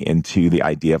me into the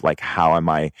idea of like, how am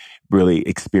I really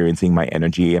experiencing my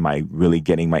energy? Am I really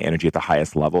getting my energy at the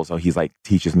highest level? So he's like,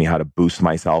 teaches me how to boost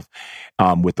myself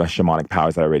with the shamanic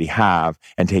powers that I already have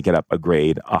and take it up a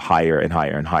grade higher and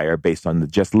higher and higher based on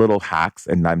just little hacks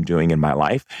and I'm doing in my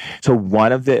life. So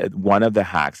one of the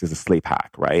hacks is a sleep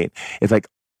hack, right? It's like,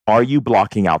 are you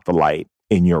blocking out the light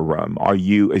in your room?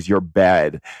 Is your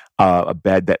bed a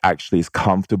bed that actually is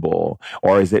comfortable,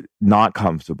 or is it not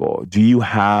comfortable? Do you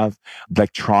have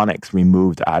electronics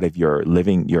removed out of your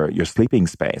your sleeping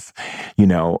space?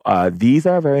 These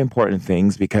are very important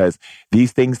things because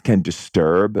these things can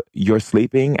disturb your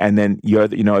sleeping. And then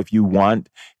if you want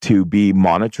to be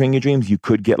monitoring your dreams, you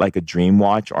could get like a dream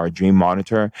watch or a dream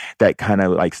monitor that kind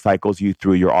of like cycles you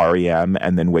through your REM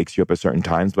and then wakes you up at certain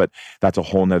times. But that's a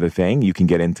whole nother thing. You can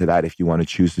get into that if you want to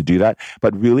choose to do that.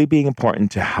 But really being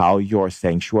important to how your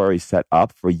sanctuary is set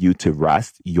up for you to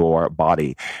rest your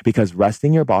body, because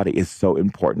resting your body is so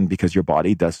important because your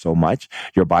body does so much.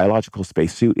 Your biological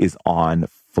spacesuit is on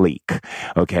fleek.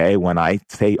 Okay. When I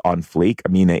say on fleek, I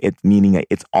mean meaning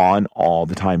it's on all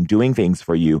the time, doing things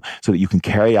for you so that you can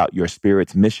carry out your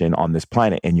spirit's mission on this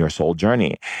planet in your soul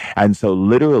journey. And so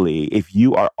literally, if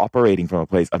you are operating from a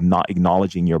place of not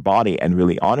acknowledging your body and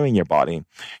really honoring your body,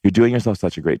 you're doing yourself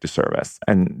such a great disservice.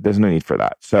 And there's no need for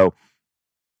that. So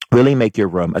really make your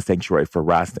room a sanctuary for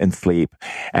rest and sleep,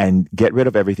 and get rid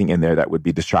of everything in there that would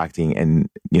be distracting and,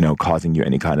 causing you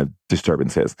any kind of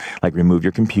disturbances. Like remove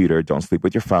your computer, don't sleep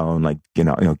with your phone,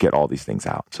 get all these things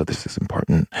out. So this is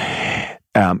important.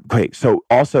 Great. So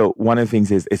also one of the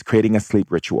things is creating a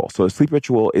sleep ritual. So a sleep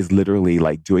ritual is literally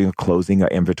like doing a closing, an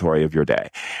inventory of your day.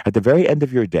 At the very end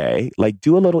of your day, like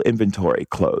do a little inventory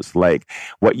close, like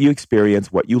what you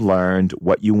experienced, what you learned,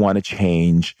 what you want to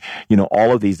change,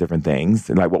 all of these different things.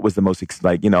 And like what was the most,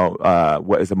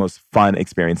 what is the most fun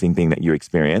experiencing thing that you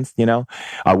experienced,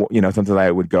 sometimes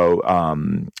I would go,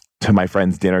 to my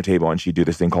friend's dinner table and she'd do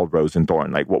this thing called rose and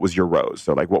thorn. Like, what was your rose?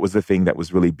 So like, what was the thing that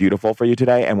was really beautiful for you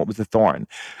today? And what was the thorn?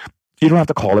 You don't have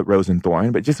to call it rose and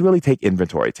thorn, but just really take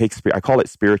inventory. I call it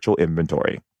spiritual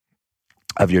inventory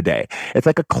of your day. It's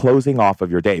like a closing off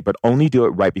of your day, but only do it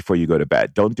right before you go to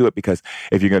bed. Don't do it because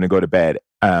if you're going to go to bed,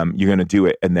 you're going to do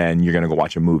it and then you're going to go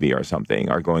watch a movie or something,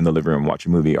 or go in the living room and watch a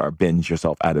movie, or binge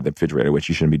yourself out of the refrigerator, which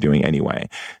you shouldn't be doing anyway,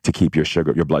 to keep your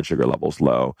blood sugar levels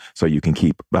low so you can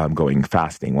keep going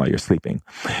fasting while you're sleeping.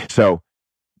 So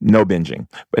no binging.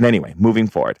 But anyway, moving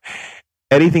forward,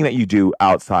 anything that you do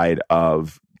outside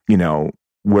of,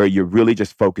 where you're really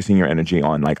just focusing your energy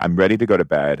on, like, I'm ready to go to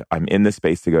bed. I'm in this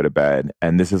space to go to bed,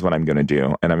 and this is what I'm going to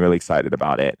do. And I'm really excited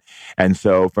about it. And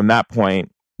so from that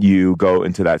point, you go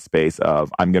into that space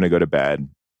of, I'm going to go to bed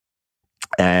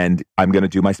and I'm going to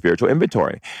do my spiritual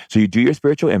inventory. So you do your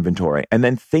spiritual inventory and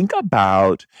then think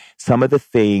about some of the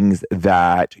things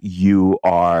that you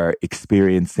are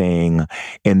experiencing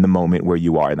in the moment where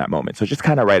you are in that moment. So just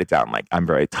kind of write it down, like, I'm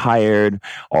very tired,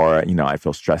 or, I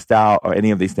feel stressed out, or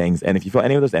any of these things. And if you feel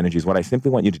any of those energies, what I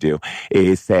simply want you to do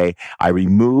is say, I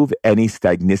remove any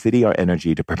stagnicity or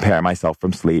energy to prepare myself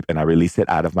from sleep, and I release it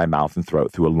out of my mouth and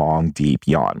throat through a long, deep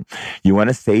yawn. You want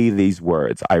to say these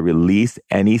words: I release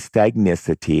any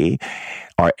stagnicity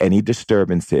or any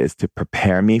disturbances to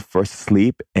prepare me for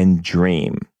sleep and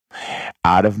dream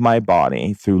out of my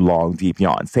body through long, deep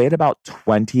yawn. Say it about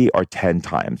 20 or 10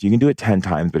 times. You can do it 10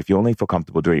 times, but if you only feel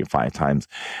comfortable doing it 5 times,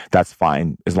 that's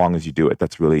fine, as long as you do it.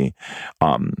 That's really,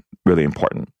 really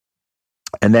important.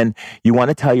 And then you want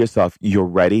to tell yourself you're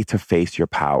ready to face your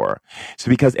power. So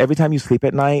because every time you sleep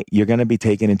at night, you're going to be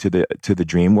taken into the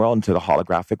dream world, into the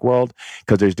holographic world,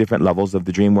 because there's different levels of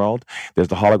the dream world. There's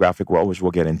the holographic world, which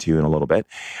we'll get into in a little bit.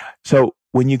 So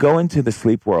when you go into the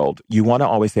sleep world, you want to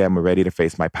always say, I'm ready to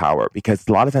face my power, because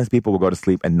a lot of times people will go to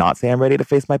sleep and not say, I'm ready to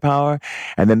face my power.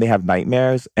 And then they have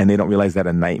nightmares, and they don't realize that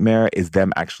a nightmare is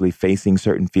them actually facing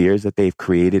certain fears that they've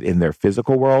created in their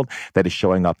physical world that is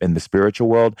showing up in the spiritual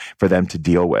world for them to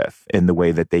deal with in the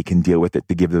way that they can deal with it,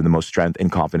 to give them the most strength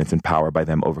and confidence and power by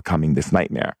them overcoming this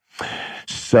nightmare.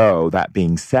 So that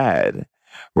being said,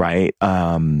 right?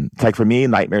 It's like for me,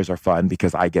 nightmares are fun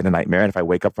because I get a nightmare, and if I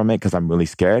wake up from it because I'm really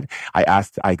scared, I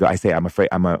say, I'm afraid.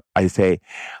 I say,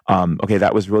 okay,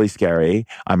 that was really scary.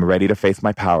 I'm ready to face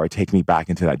my power. Take me back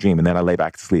into that dream, and then I lay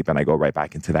back to sleep, and I go right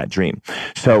back into that dream.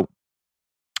 So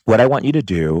what I want you to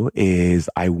do is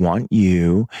I want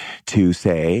you to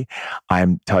say,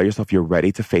 tell yourself you're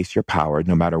ready to face your power.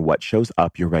 No matter what shows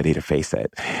up, you're ready to face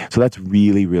it. So that's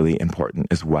really, really important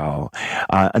as well.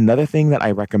 Another thing that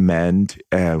I recommend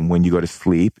when you go to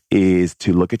sleep is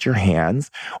to look at your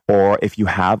hands, or if you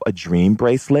have a dream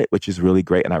bracelet, which is really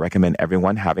great. And I recommend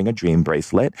everyone having a dream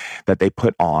bracelet that they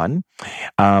put on.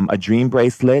 A dream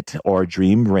bracelet or a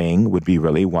dream ring would be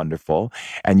really wonderful.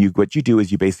 And what you do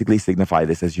is you basically signify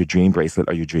this as your dream bracelet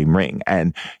or your dream ring,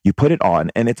 and you put it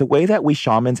on. And it's a way that we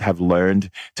shamans have learned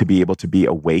to be able to be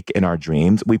awake in our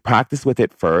dreams. We practice with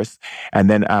it first, and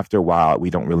then after a while, we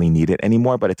don't really need it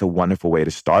anymore, but it's a wonderful way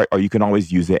to start, or you can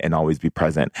always use it and always be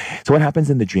present. So what happens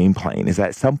in the dream plane is that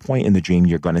at some point in the dream,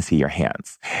 you're going to see your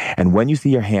hands. And when you see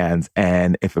your hands,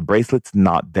 and if a bracelet's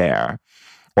not there,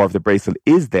 or if the bracelet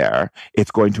is there, it's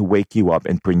going to wake you up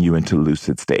and bring you into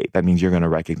lucid state. That means you're going to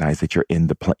recognize that you're in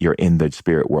the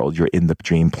spirit world, you're in the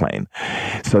dream plane.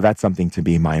 So that's something to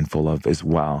be mindful of as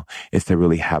well, is to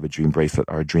really have a dream bracelet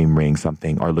or a dream ring,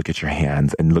 something, or look at your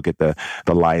hands and look at the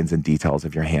lines and details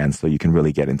of your hands so you can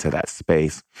really get into that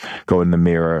space. Go in the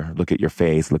mirror, look at your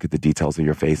face, look at the details of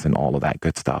your face and all of that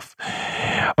good stuff.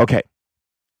 Okay.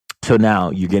 So now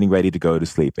you're getting ready to go to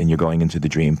sleep and you're going into the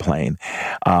dream plane.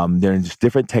 There's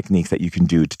different techniques that you can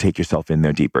do to take yourself in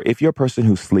there deeper. If you're a person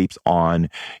who sleeps on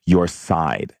your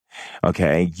side,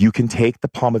 okay, you can take the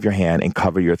palm of your hand and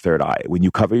cover your third eye. When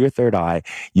you cover your third eye,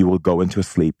 you will go into a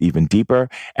sleep even deeper,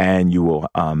 and you will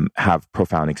have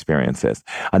profound experiences.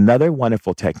 Another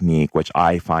wonderful technique, which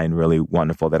I find really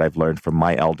wonderful that I've learned from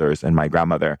my elders and my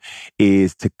grandmother,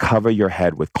 is to cover your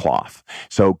head with cloth.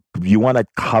 So you want to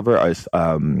cover a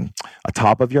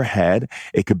top of your head.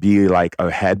 It could be like a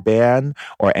headband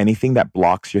or anything that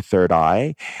blocks your third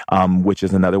eye, which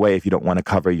is another way if you don't want to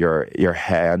cover your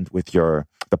hand with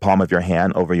the palm of your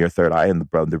hand over your third eye and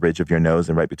the ridge of your nose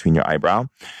and right between your eyebrow,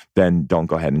 then don't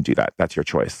go ahead and do that. That's your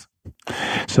choice.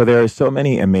 So there are so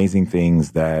many amazing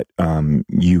things that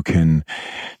you can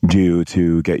do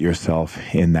to get yourself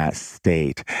in that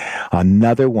state.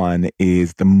 Another one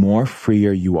is the more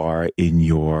freer you are in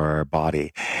your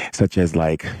body, such as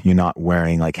like you're not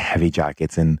wearing like heavy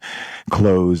jackets and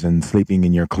clothes and sleeping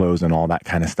in your clothes and all that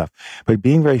kind of stuff. But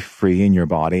being very free in your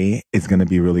body is going to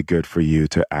be really good for you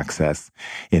to access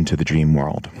into the dream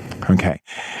world. Okay.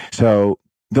 So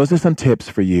those are some tips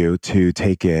for you to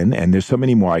take in, and there's so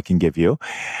many more I can give you.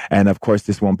 And of course,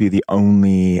 this won't be the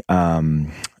only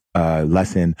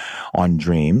lesson on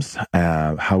dreams.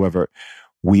 However,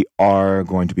 we are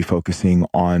going to be focusing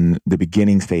on the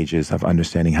beginning stages of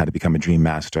understanding how to become a dream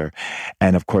master.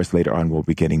 And of course, later on, we'll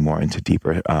be getting more into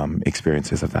deeper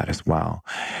experiences of that as well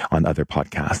on other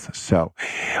podcasts. So,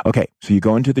 okay, so you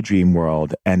go into the dream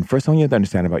world. And first thing you have to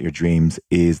understand about your dreams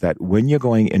is that when you're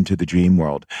going into the dream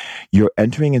world, you're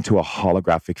entering into a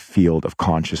holographic field of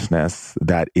consciousness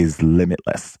that is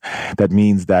limitless. That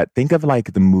means that think of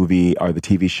like the movie or the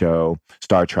TV show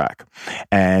Star Trek,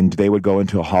 and they would go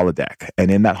into a holodeck,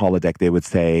 and in that holodeck, they would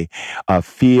say,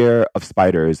 fear of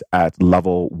spiders at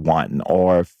level 1,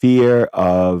 or fear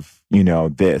of,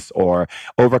 this, or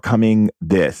overcoming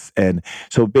this. And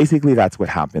so basically that's what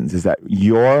happens, is that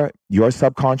your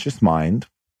subconscious mind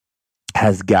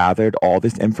has gathered all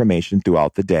this information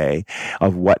throughout the day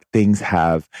of what things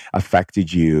have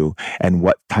affected you and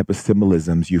what type of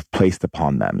symbolisms you've placed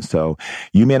upon them. So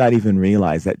you may not even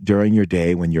realize that during your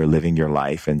day when you're living your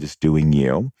life and just doing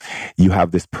you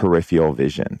have this peripheral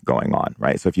vision going on,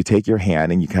 right? So if you take your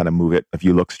hand and you kind of move it, if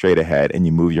you look straight ahead and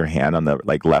you move your hand on the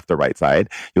like left or right side,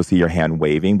 you'll see your hand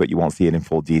waving, but you won't see it in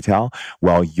full detail.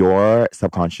 Well, your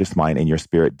subconscious mind and your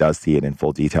spirit does see it in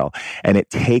full detail. And it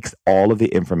takes all of the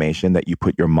information that you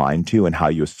put your mind to and how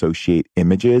you associate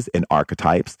images and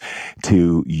archetypes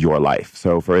to your life.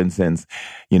 So for instance,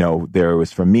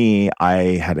 for me, I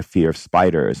had a fear of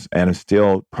spiders, and I'm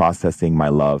still processing my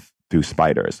love through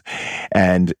spiders.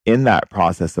 And in that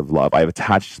process of love, I've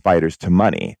attached spiders to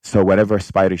money. So whenever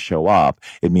spiders show up,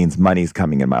 it means money's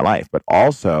coming in my life. But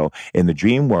also in the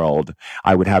dream world,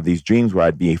 I would have these dreams where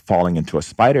I'd be falling into a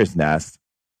spider's nest.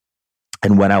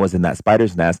 And when I was in that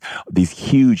spider's nest, these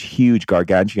huge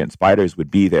gargantuan spiders would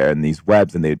be there in these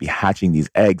webs, and they would be hatching these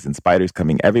eggs and spiders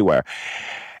coming everywhere.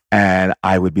 And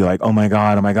I would be like, oh my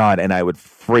God. And I would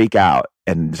freak out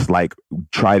and just like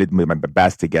try to do my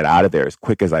best to get out of there as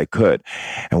quick as I could.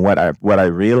 And what I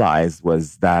realized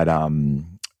was that,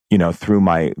 through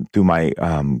my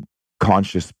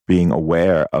conscious being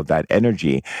aware of that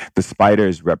energy. The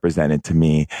spiders represented to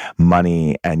me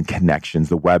money and connections.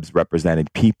 The webs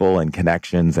represented people and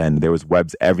connections, and there was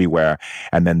webs everywhere.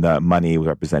 And then the money was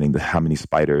representing how many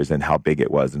spiders and how big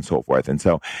it was and so forth. And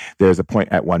so there's a point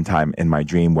at one time in my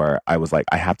dream where I was like,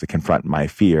 I have to confront my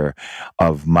fear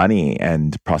of money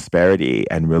and prosperity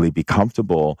and really be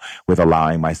comfortable with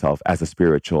allowing myself as a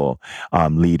spiritual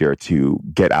leader to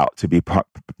get out, to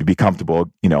be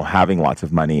comfortable, having lots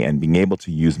of money and being able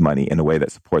to use money in a way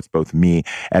that supports both me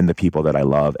and the people that I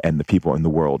love and the people in the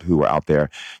world who are out there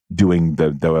doing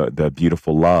the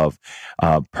beautiful love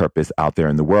purpose out there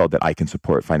in the world that I can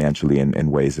support financially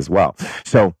in ways as well.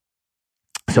 So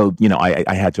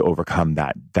I had to overcome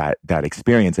that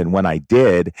experience, and when I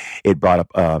did, it brought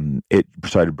up it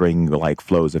started bringing like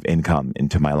flows of income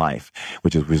into my life,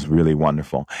 which was really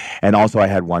wonderful. And also, I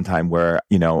had one time where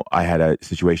I had a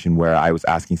situation where I was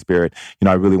asking Spirit,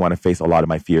 I really want to face a lot of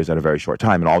my fears at a very short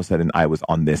time, and all of a sudden I was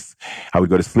on this. I would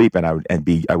go to sleep, and I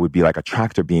would be like a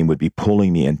tractor beam would be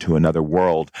pulling me into another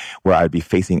world where I'd be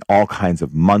facing all kinds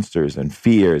of monsters and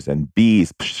fears and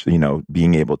bees,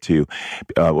 being able to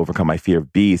overcome my fear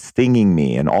of bees stinging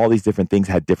me, and all these different things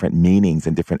had different meanings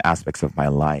in different aspects of my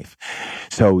life.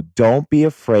 So don't be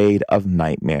afraid of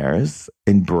nightmares.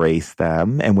 Embrace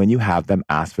them, and when you have them,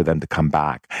 ask for them to come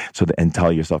back and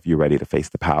tell yourself you're ready to face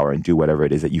the power and do whatever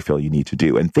it is that you feel you need to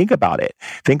do. And think about it.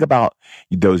 Think about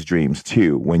those dreams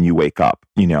too when you wake up.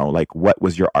 Like, what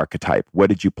was your archetype? What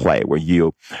did you play? Were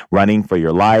you running for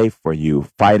your life? Were you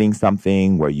fighting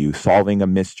something? Were you solving a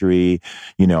mystery?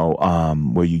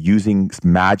 Were you using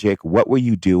magic? What were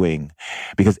you doing?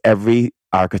 Because every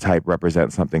archetype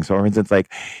represents something. So for instance,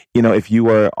 if you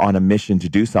were on a mission to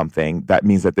do something, that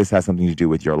means that this has something to do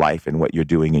with your life and what you're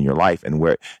doing in your life and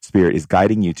where Spirit is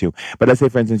guiding you to. But let's say,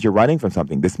 for instance, you're running from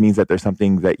something. This means that there's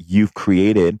something that you've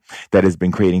created that has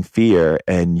been creating fear,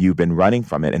 and you've been running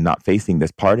from it and not facing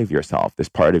this part of yourself,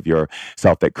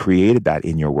 that created that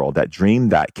in your world, that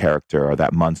dreamed that character or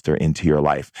that monster into your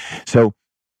life. So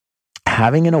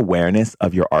having an awareness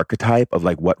of your archetype, of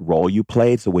like what role you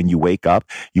played. So when you wake up,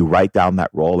 you write down that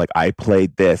role. Like, I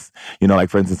played this,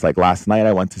 for instance, like last night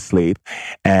I went to sleep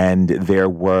and there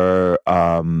were,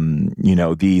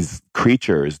 these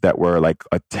creatures that were like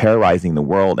terrorizing the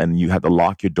world, and you had to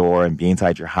lock your door and be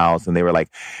inside your house. And they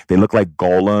look like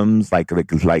golems,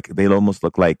 like they almost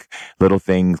look like little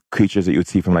creatures that you would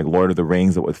see from like Lord of the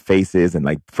Rings, with faces and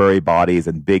like furry bodies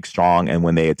and big, strong. And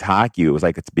when they attack you, it was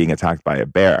like it's being attacked by a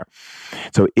bear.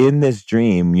 So in this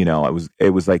dream, it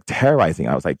was like terrorizing.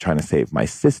 I was like trying to save my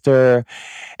sister.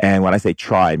 And when I say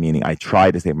try, meaning I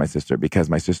tried to save my sister, because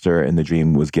my sister in the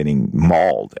dream was getting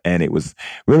mauled, and it was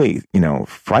really,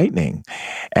 frightening.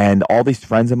 And all these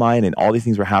friends of mine and all these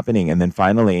things were happening. And then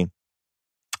finally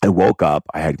I woke up,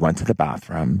 went to the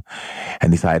bathroom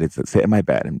and decided to sit in my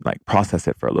bed and like process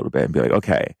it for a little bit and be like,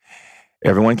 okay,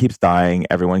 everyone keeps dying.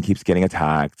 Everyone keeps getting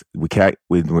attacked.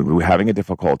 We're having a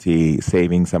difficulty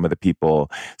saving some of the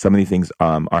people. Some of these things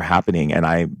are happening, and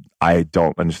I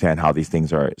don't understand how these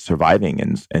things are surviving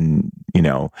and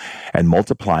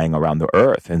multiplying around the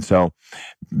earth. And so,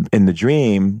 in the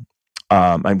dream,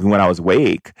 when I was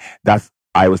awake,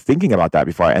 I was thinking about that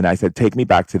before, and I said, take me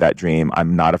back to that dream.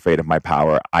 I'm not afraid of my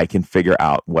power. I can figure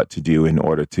out what to do in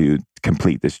order to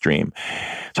complete this dream.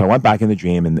 So I went back in the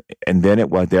dream, and then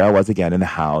there I was again in the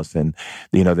house, and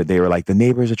that they were like, the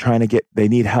neighbors are they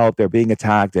need help. They're being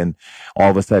attacked. And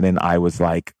all of a sudden I was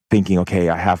like thinking, okay,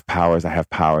 I have powers.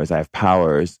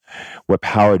 What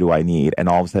power do I need? And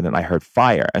all of a sudden I heard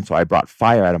fire. And so I brought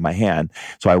fire out of my hand.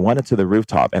 So I went up to the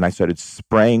rooftop and I started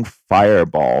spraying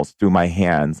fireballs through my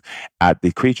hands at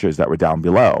the creatures that were down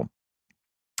below.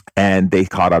 And they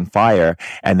caught on fire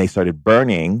and they started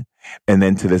burning, and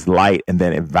then to this light, and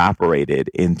then evaporated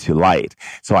into light.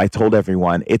 So I told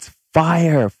everyone, it's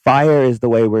fire. Fire is the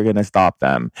way we're going to stop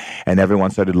them. And everyone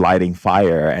started lighting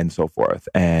fire and so forth.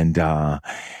 And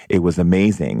it was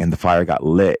amazing. And the fire got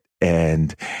lit.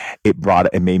 And it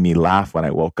made me laugh when I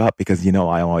woke up, because,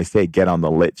 I always say, get on the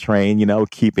lit train,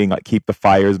 keep the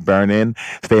fires burning,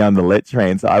 stay on the lit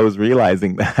train. So I was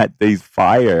realizing that these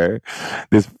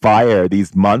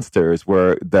monsters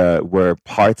were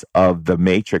parts of the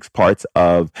matrix, parts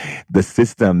of the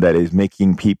system that is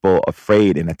making people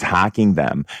afraid and attacking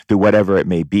them through whatever it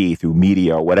may be, through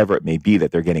media or whatever it may be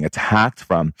that they're getting attacked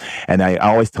from. And I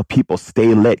always tell people,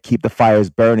 stay lit, keep the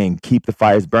fires burning.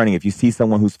 If you see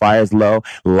someone whose fire is low,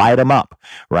 light them up,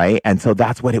 right? And so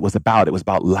that's what it was about. It was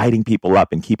about lighting people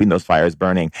up and keeping those fires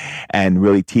burning, and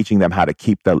really teaching them how to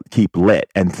keep lit.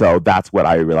 And so that's what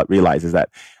I realized, is that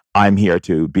I'm here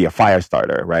to be a fire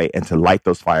starter, right? And to light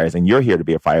those fires. And you're here to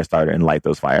be a fire starter and light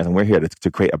those fires. And we're here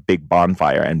to create a big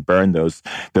bonfire and burn those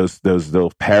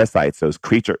parasites, those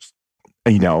creatures,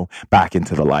 back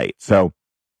into the light. So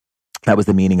that was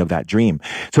the meaning of that dream.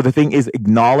 So the thing is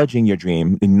acknowledging your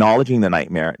dream, acknowledging the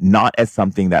nightmare, not as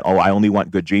something that, oh, I only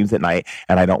want good dreams at night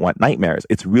and I don't want nightmares.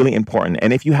 It's really important.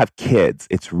 And if you have kids,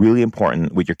 it's really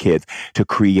important with your kids to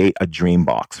create a dream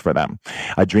box for them.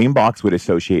 A dream box would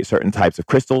associate certain types of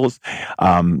crystals.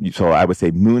 So I would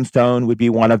say moonstone would be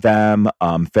one of them.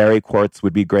 Fairy quartz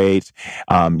would be great.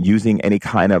 Using any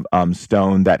kind of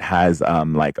stone that has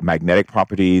like magnetic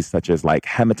properties, such as like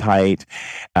hematite,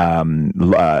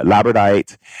 labradorite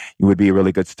would be a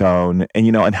really good stone.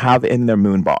 And, and have in their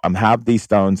moon box, have these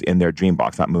stones in their dream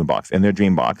box, not moon box, in their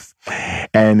dream box.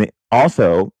 And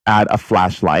also add a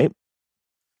flashlight.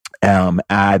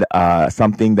 Add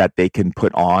something that they can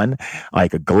put on,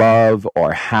 like a glove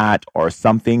or hat or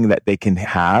something that they can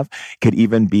have. Could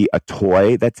even be a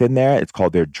toy that's in there. It's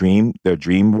called their dream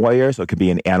warrior. So it could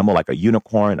be an animal like a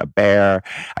unicorn, a bear,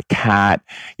 a cat,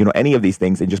 any of these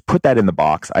things, and just put that in the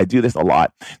box. I do this a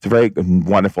lot. It's a very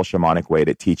wonderful shamanic way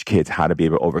to teach kids how to be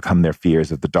able to overcome their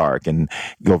fears of the dark and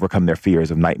overcome their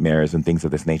fears of nightmares and things of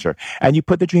this nature. And you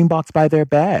put the dream box by their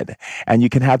bed, and you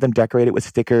can have them decorate it with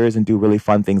stickers and do really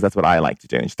fun things. That's what I like to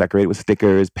do. Just decorate it with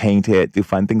stickers, paint it, do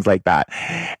fun things like that.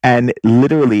 And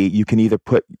literally, you can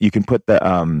put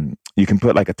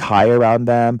like a tie around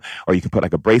them, or you can put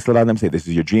like a bracelet on them. Say, this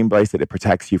is your dream bracelet. It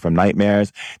protects you from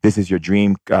nightmares. This is your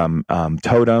dream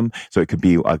totem. So it could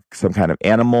be some kind of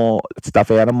animal,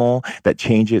 stuffed animal that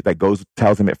changes,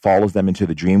 tells them, it follows them into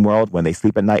the dream world. When they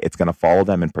sleep at night, it's going to follow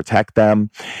them and protect them,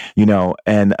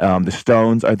 and the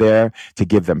stones are there to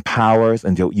give them powers,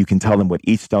 and you can tell them what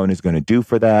each stone is going to do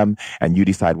for them, and you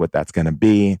decide what that's going to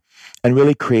be, and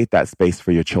really create that space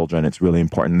for your children. It's really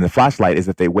important. And the flashlight is,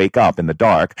 if they wake up in the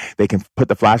dark, they can put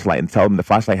the flashlight and tell them the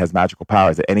flashlight has magical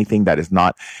powers, that anything that is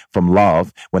not from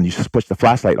love, when you just push the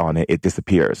flashlight on it, it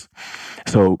disappears.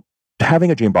 So having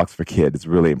a dream box for kids is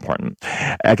really important.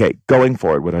 Okay, going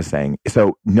forward, what I was saying.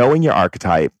 So knowing your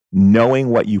archetype, knowing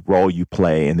what role you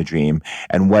play in the dream,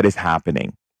 and what is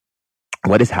happening.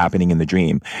 What is happening in the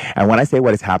dream? And when I say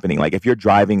what is happening, like if you're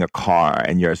driving a car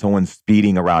and someone's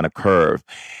speeding around a curve,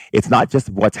 it's not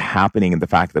just what's happening in the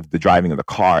fact of the driving of the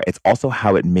car. It's also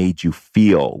how it made you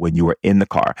feel when you were in the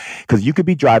car. Because you could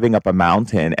be driving up a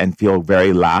mountain and feel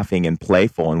very laughing and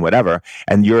playful and whatever,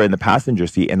 and you're in the passenger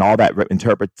seat, and all that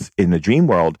interprets in the dream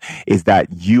world is that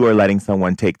you are letting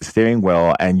someone take the steering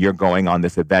wheel and you're going on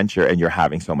this adventure and you're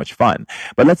having so much fun.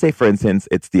 But let's say, for instance,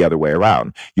 it's the other way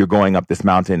around. You're going up this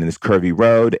mountain in this curvy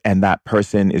road, and that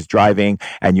person is driving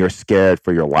and you're scared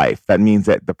for your life. That means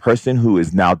that the person who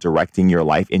is now directing your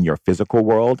life in your physical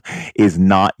world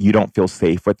you don't feel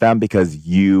safe with them, because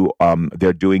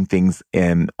they're doing things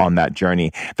on that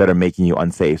journey that are making you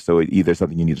unsafe. So it's either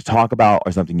something you need to talk about,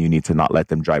 or something you need to not let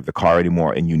them drive the car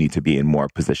anymore, and you need to be in more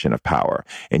position of power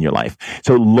in your life.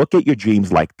 So look at your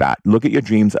dreams like that. Look at your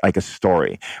dreams like a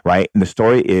story, right? And the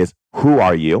story is, who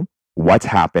are you? What's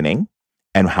happening?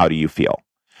 And how do you feel?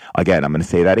 Again, I'm going to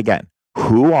say that again.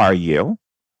 Who are you?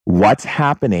 What's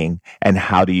happening? And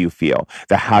how do you feel?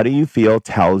 The how do you feel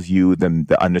tells you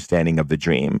the understanding of the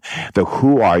dream. The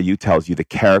who are you tells you the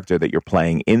character that you're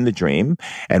playing in the dream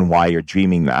and why you're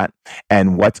dreaming that.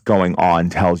 And what's going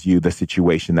on tells you the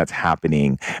situation that's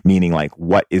happening, meaning like,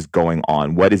 what is going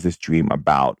on? What is this dream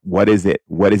about? What is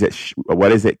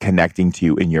it connecting to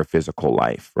you in your physical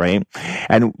life, right?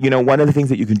 And, one of the things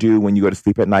that you can do when you go to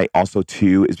sleep at night also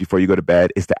too, is before you go to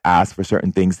bed, is to ask for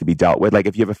certain things to be dealt with. Like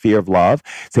if you have a fear of love,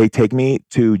 say, take me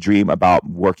to dream about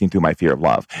working through my fear of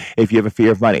love. If you have a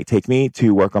fear of money, take me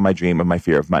to work on my dream of my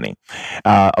fear of money.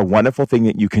 A wonderful thing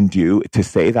that you can do to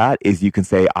say that is you can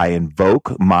say, I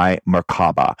invoke my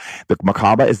Merkaba. The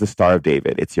Merkaba is the Star of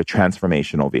David. It's your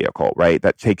transformational vehicle, right?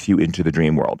 That takes you into the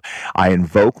dream world. I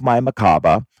invoke my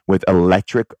Merkaba with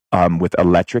electric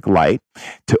light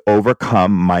to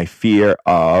overcome my fear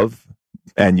of,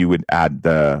 and you would add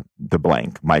the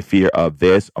blank, my fear of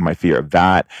this, or my fear of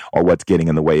that, or what's getting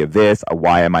in the way of this, or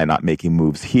why am I not making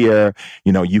moves here?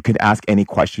 You can ask any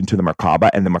question to the Merkaba,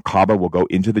 and the Merkaba will go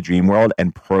into the dream world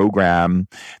and program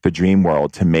the dream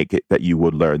world to make it that you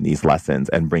would learn these lessons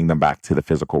and bring them back to the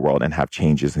physical world and have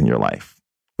changes in your life,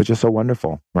 which is so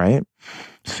wonderful, right?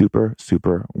 Super,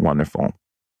 super wonderful.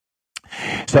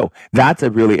 So that's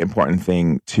a really important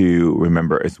thing to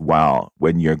remember as well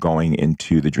when you're going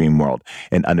into the dream world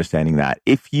and understanding that.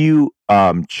 If you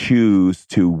choose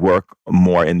to work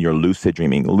more in your lucid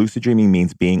dreaming. Lucid dreaming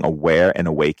means being aware and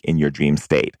awake in your dream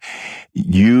state.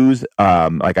 Use,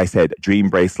 like I said, dream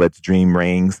bracelets, dream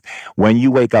rings. When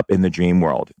you wake up in the dream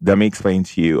world, let me explain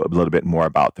to you a little bit more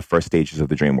about the first stages of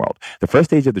the dream world. The first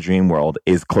stage of the dream world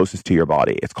is closest to your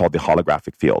body. It's called the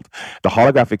holographic field. The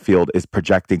holographic field is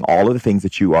projecting all of the things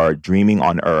that you are dreaming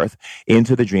on Earth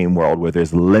into the dream world, where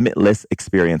there's limitless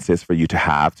experiences for you to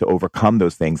have to overcome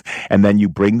those things. And then you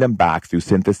bring them back through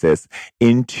synthesis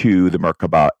into the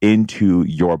Merkaba, into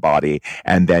your body,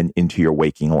 and then into your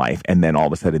waking life. And then all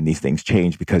of a sudden these things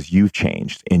change because you've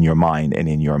changed in your mind and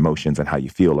in your emotions and how you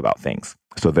feel about things.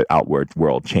 So the outward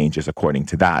world changes according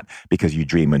to that because you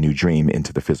dream a new dream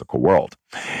into the physical world.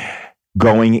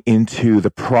 Going into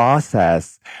the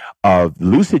process of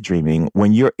lucid dreaming,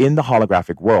 when you're in the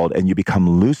holographic world and you become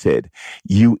lucid,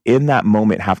 you in that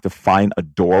moment have to find a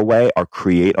doorway or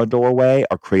create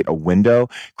a window,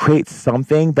 create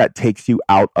something that takes you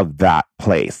out of that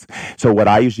place. So what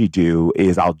I usually do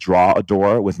is I'll draw a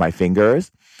door with my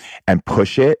fingers and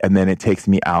push it, and then it takes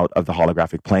me out of the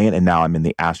holographic plane, and now I'm in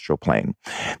the astral plane.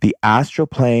 The astral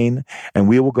plane, and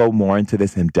we will go more into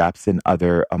this in depth in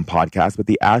other podcasts, but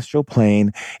the astral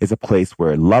plane is a place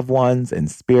where loved ones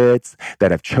and spirits that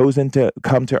have chosen to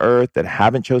come to Earth, that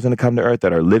haven't chosen to come to Earth,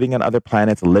 that are living on other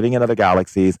planets, living in other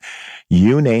galaxies,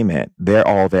 you name it, they're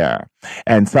all there.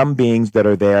 And some beings that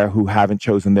are there who haven't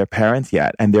chosen their parents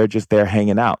yet, and they're just there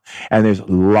hanging out. And there's a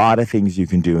lot of things you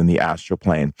can do in the astral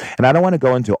plane. And I don't want to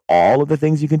go into all of the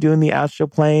things you can do in the astral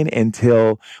plane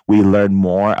until we learn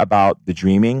more about the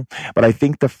dreaming. But I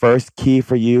think the first key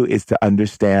for you is to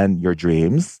understand your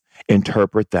dreams,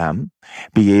 interpret them,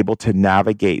 be able to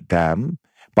navigate them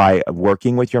by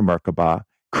working with your Merkaba,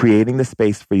 creating the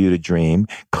space for you to dream,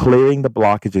 clearing the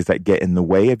blockages that get in the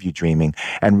way of you dreaming,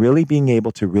 and really being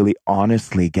able to really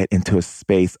honestly get into a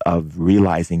space of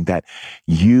realizing that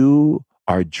you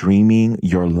are dreaming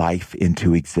your life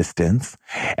into existence,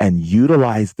 and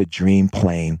utilize the dream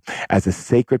plane as a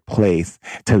sacred place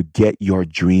to get your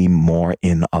dream more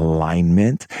in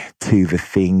alignment to the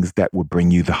things that will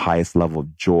bring you the highest level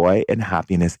of joy and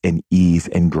happiness and ease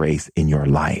and grace in your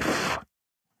life.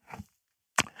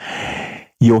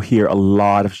 You'll hear a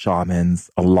lot of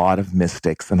shamans, a lot of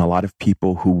mystics, and a lot of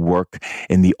people who work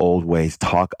in the old ways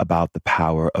talk about the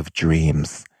power of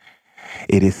dreams.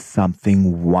 It is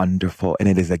something wonderful, and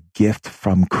it is a gift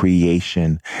from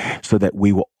creation so that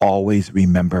we will always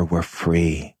remember we're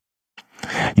free.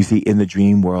 You see, in the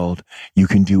dream world, you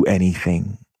can do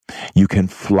anything. You can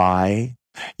fly.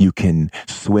 You can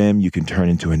swim, you can turn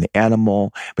into an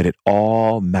animal, but it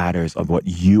all matters of what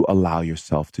you allow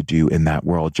yourself to do in that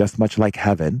world. Just much like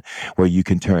heaven, where you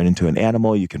can turn into an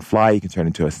animal, you can fly, you can turn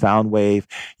into a sound wave,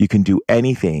 you can do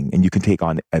anything, and you can take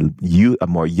on a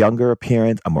more younger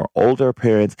appearance, a more older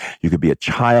appearance. You could be a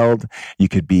child, you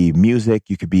could be music,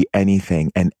 you could be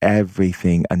anything, and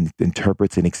everything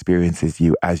interprets and experiences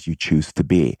you as you choose to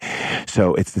be.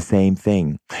 So it's the same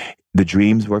thing. The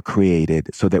dreams were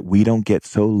created so that we don't get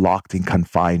so locked and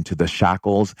confined to the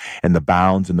shackles and the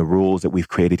bounds and the rules that we've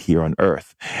created here on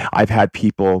Earth. I've had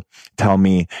people tell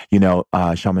me,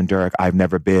 Shaman Durek, I've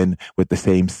never been with the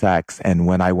same sex. And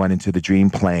when I went into the dream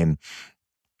plane,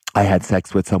 I had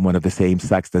sex with someone of the same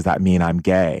sex. Does that mean I'm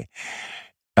gay?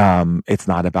 It's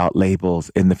not about labels.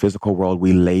 In the physical world,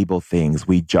 we label things,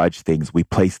 we judge things, we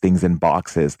place things in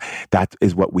boxes. That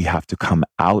is what we have to come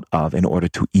out of in order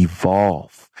to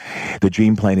evolve. The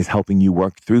dream plane is helping you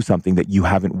work through something that you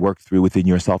haven't worked through within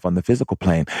yourself on the physical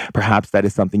plane. Perhaps that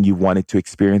is something you wanted to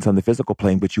experience on the physical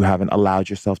plane, but you haven't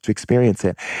allowed yourself to experience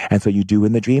it. And so you do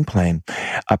in the dream plane.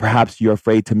 Perhaps you're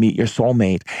afraid to meet your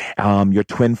soulmate, your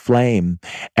twin flame,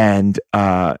 and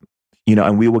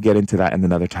and we will get into that in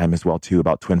another time as well, too,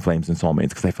 about twin flames and soulmates,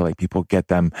 because I feel like people get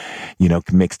them,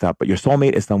 mixed up. But your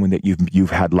soulmate is someone that you've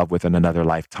had love with in another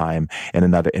lifetime, in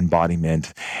another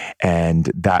embodiment.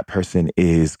 And that person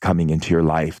is coming into your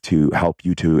life to help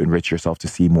you to enrich yourself, to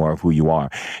see more of who you are.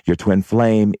 Your twin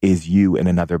flame is you in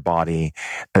another body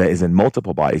that is in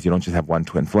multiple bodies. You don't just have one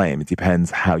twin flame. It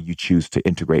depends how you choose to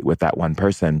integrate with that one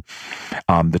person.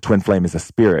 The twin flame is a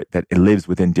spirit that lives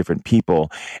within different people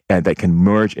and that can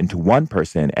merge into one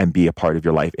person and be a part of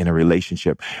your life in a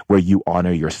relationship where you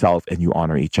honor yourself and you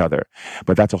honor each other.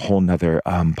 But that's a whole nother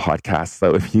podcast.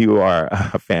 So if you are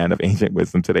a fan of Ancient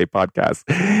Wisdom Today podcast,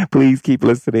 please keep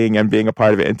listening and being a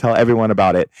part of it and tell everyone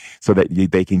about it so that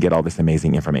they can get all this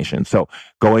amazing information. So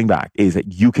going back is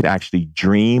that you can actually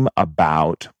dream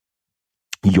about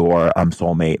your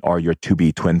soulmate or your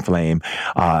to-be twin flame.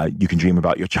 You can dream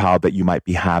about your child that you might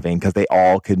be having, because they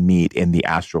all can meet in the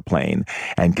astral plane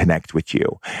and connect with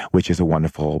you, which is a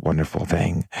wonderful, wonderful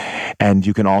thing. And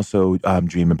you can also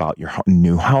dream about your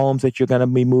new homes that you're going to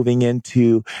be moving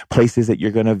into, places that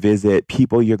you're going to visit,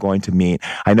 people you're going to meet.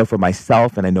 I know for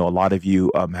myself, and I know a lot of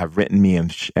you have written me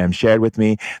and shared with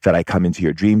me that I come into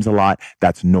your dreams a lot.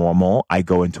 That's normal. I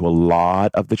go into a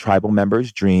lot of the tribal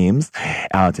members' dreams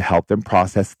to help them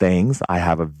process things. I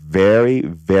have a very,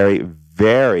 very,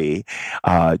 very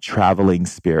traveling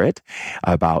spirit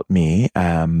about me,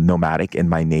 nomadic in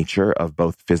my nature of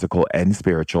both physical and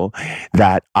spiritual,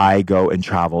 that I go and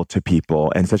travel to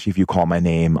people. And especially if you call my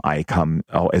name, I come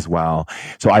as well.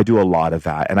 So I do a lot of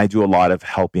that. And I do a lot of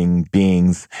helping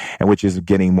beings, and which is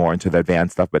getting more into the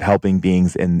advanced stuff, but helping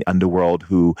beings in the underworld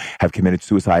who have committed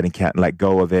suicide and can't let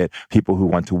go of it, people who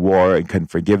went to war and couldn't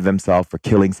forgive themselves for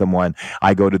killing someone.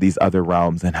 I go to these other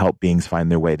realms and help beings find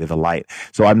their way to the light.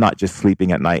 So I'm not just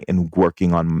sleeping at night and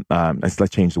working on, let's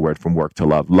change the word from work to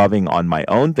love, loving on my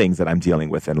own things that I'm dealing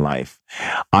with in life.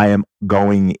 I am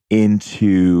going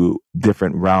into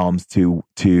different realms to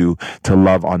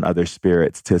love on other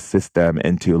spirits, to assist them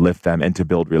and to lift them and to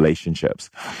build relationships.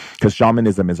 Because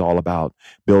shamanism is all about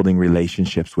building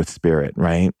relationships with spirit,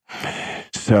 right?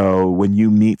 So when you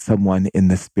meet someone in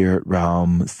the spirit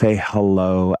realm, say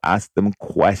hello, ask them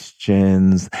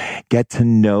questions, get to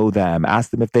know them,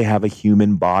 ask them if they have a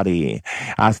human body,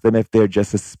 ask them if they're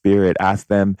just a spirit, ask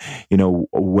them,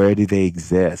 where do they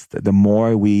exist? The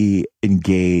more we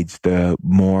engage, the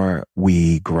more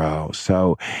we grow.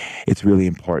 So it's really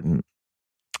important.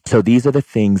 So these are the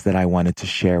things that I wanted to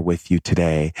share with you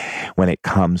today when it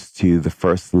comes to the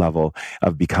first level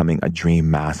of becoming a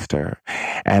dream master.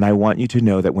 And I want you to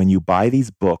know that when you buy these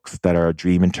books that are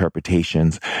dream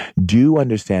interpretations, do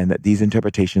understand that these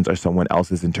interpretations are someone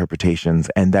else's interpretations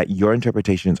and that your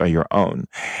interpretations are your own.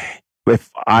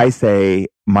 If I say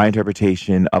my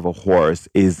interpretation of a horse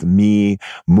is me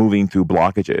moving through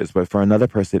blockages, but for another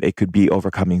person, it could be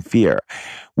overcoming fear.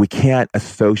 We can't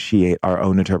associate our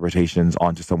own interpretations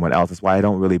onto someone else. That's why I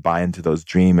don't really buy into those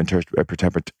dream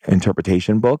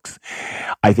interpretation books.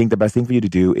 I think the best thing for you to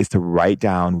do is to write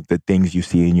down the things you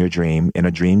see in your dream in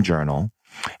a dream journal.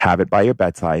 Have it by your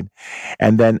bedside,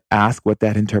 and then ask what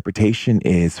that interpretation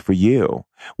is for you.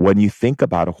 When you think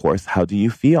about a horse, how do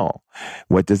you feel?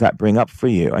 What does that bring up for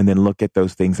you? And then look at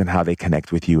those things and how they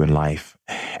connect with you in life.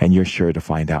 And you're sure to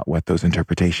find out what those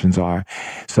interpretations are.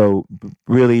 So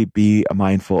really be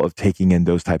mindful of taking in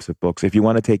those types of books. If you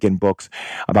want to take in books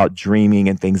about dreaming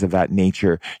and things of that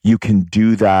nature, you can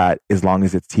do that as long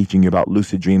as it's teaching you about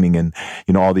lucid dreaming and,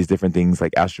 all these different things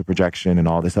like astral projection and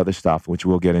all this other stuff, which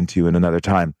we'll get into in another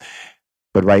time.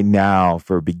 But right now,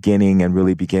 for beginning and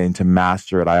really beginning to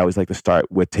master it, I always like to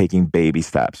start with taking baby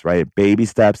steps, right? Baby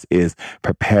steps is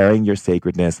preparing your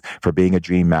sacredness for being a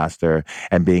dream master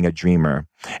and being a dreamer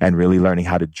and really learning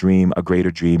how to dream a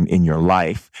greater dream in your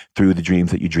life through the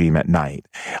dreams that you dream at night.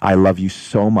 I love you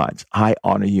so much. I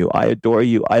honor you. I adore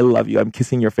you. I love you. I'm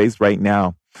kissing your face right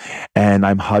now and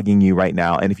I'm hugging you right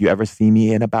now. And if you ever see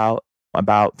me in about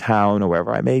town or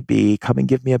wherever I may be, come and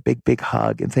give me a big, big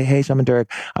hug and say, hey, Shaman Durek,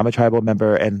 I'm a tribal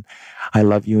member and I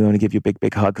love you. I want to give you a big,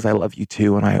 big hug because I love you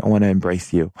too and I want to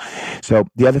embrace you. So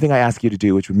the other thing I ask you to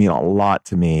do, which would mean a lot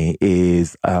to me,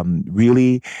 is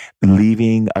really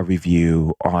leaving a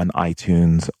review on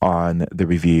iTunes on the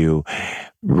review.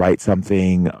 Write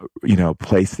something,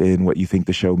 place in what you think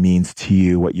the show means to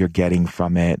you, what you're getting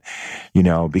from it,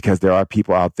 because there are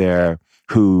people out there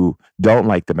who don't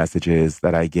like the messages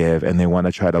that I give and they want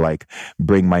to try to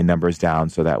bring my numbers down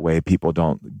so that way people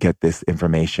don't get this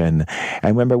information.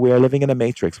 And remember, we are living in a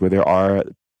matrix where there are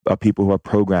people who are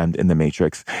programmed in the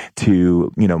matrix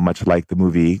to, much like the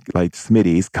movie, like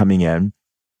Smitty's coming in,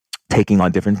 taking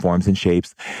on different forms and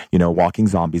shapes, walking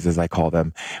zombies, as I call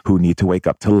them, who need to wake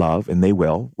up to love, and they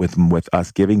will with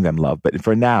us giving them love. But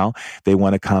for now, they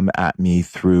want to come at me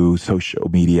through social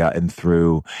media and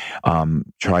through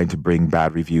trying to bring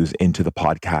bad reviews into the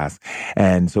podcast.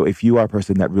 And so if you are a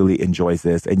person that really enjoys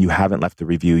this and you haven't left a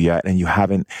review yet and you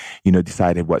haven't,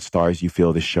 decided what stars you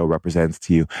feel this show represents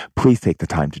to you, please take the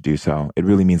time to do so. It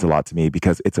really means a lot to me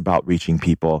because it's about reaching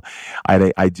people.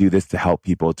 I do this to help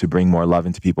people, to bring more love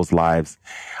into people's lives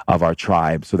of our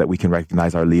tribe so that we can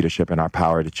recognize our leadership and our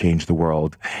power to change the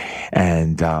world.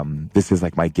 And this is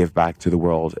like my give back to the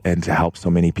world and to help so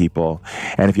many people.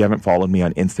 And if you haven't followed me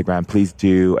on Instagram, please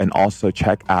do. And also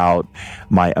check out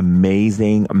my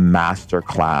amazing master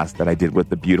class that I did with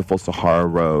the beautiful Sahara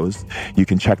Rose. You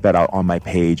can check that out on my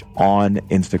page on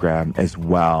Instagram as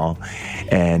well.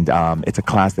 And it's a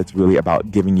class that's really about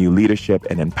giving you leadership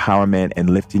and empowerment and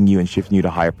lifting you and shifting you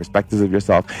to higher perspectives of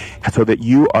yourself so that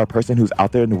you are person who's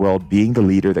out there in the world being the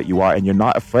leader that you are, and you're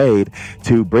not afraid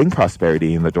to bring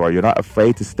prosperity in the door. You're not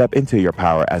afraid to step into your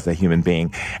power as a human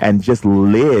being and just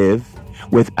live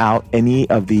without any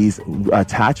of these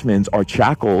attachments or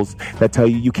shackles that tell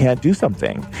you you can't do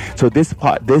something. So this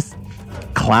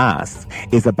class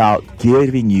is about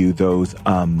giving you those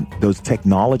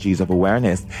technologies of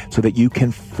awareness so that you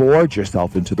can forge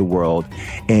yourself into the world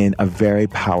in a very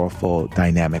powerful,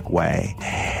 dynamic way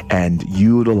and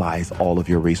utilize all of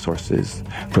your resources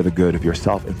for the good of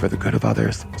yourself and for the good of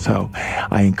others. So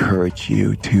I encourage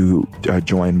you to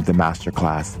join the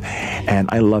masterclass, and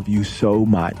I love you so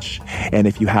much. And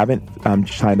if you haven't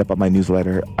signed up on my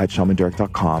newsletter at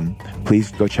shamandurek.com,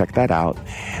 please go check that out.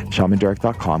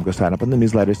 shamandurek.com. Go sign up on the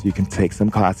newsletter so you can take some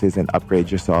classes and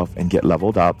upgrade yourself and get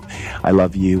leveled up. I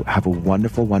love you. Have a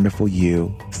wonderful, wonderful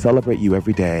you. Celebrate you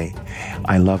every day.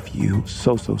 I love you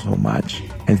so, so, so much.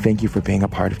 And thank you for being a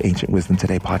part of Ancient Wisdom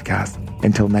Today podcast.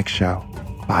 Until next show.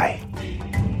 Bye.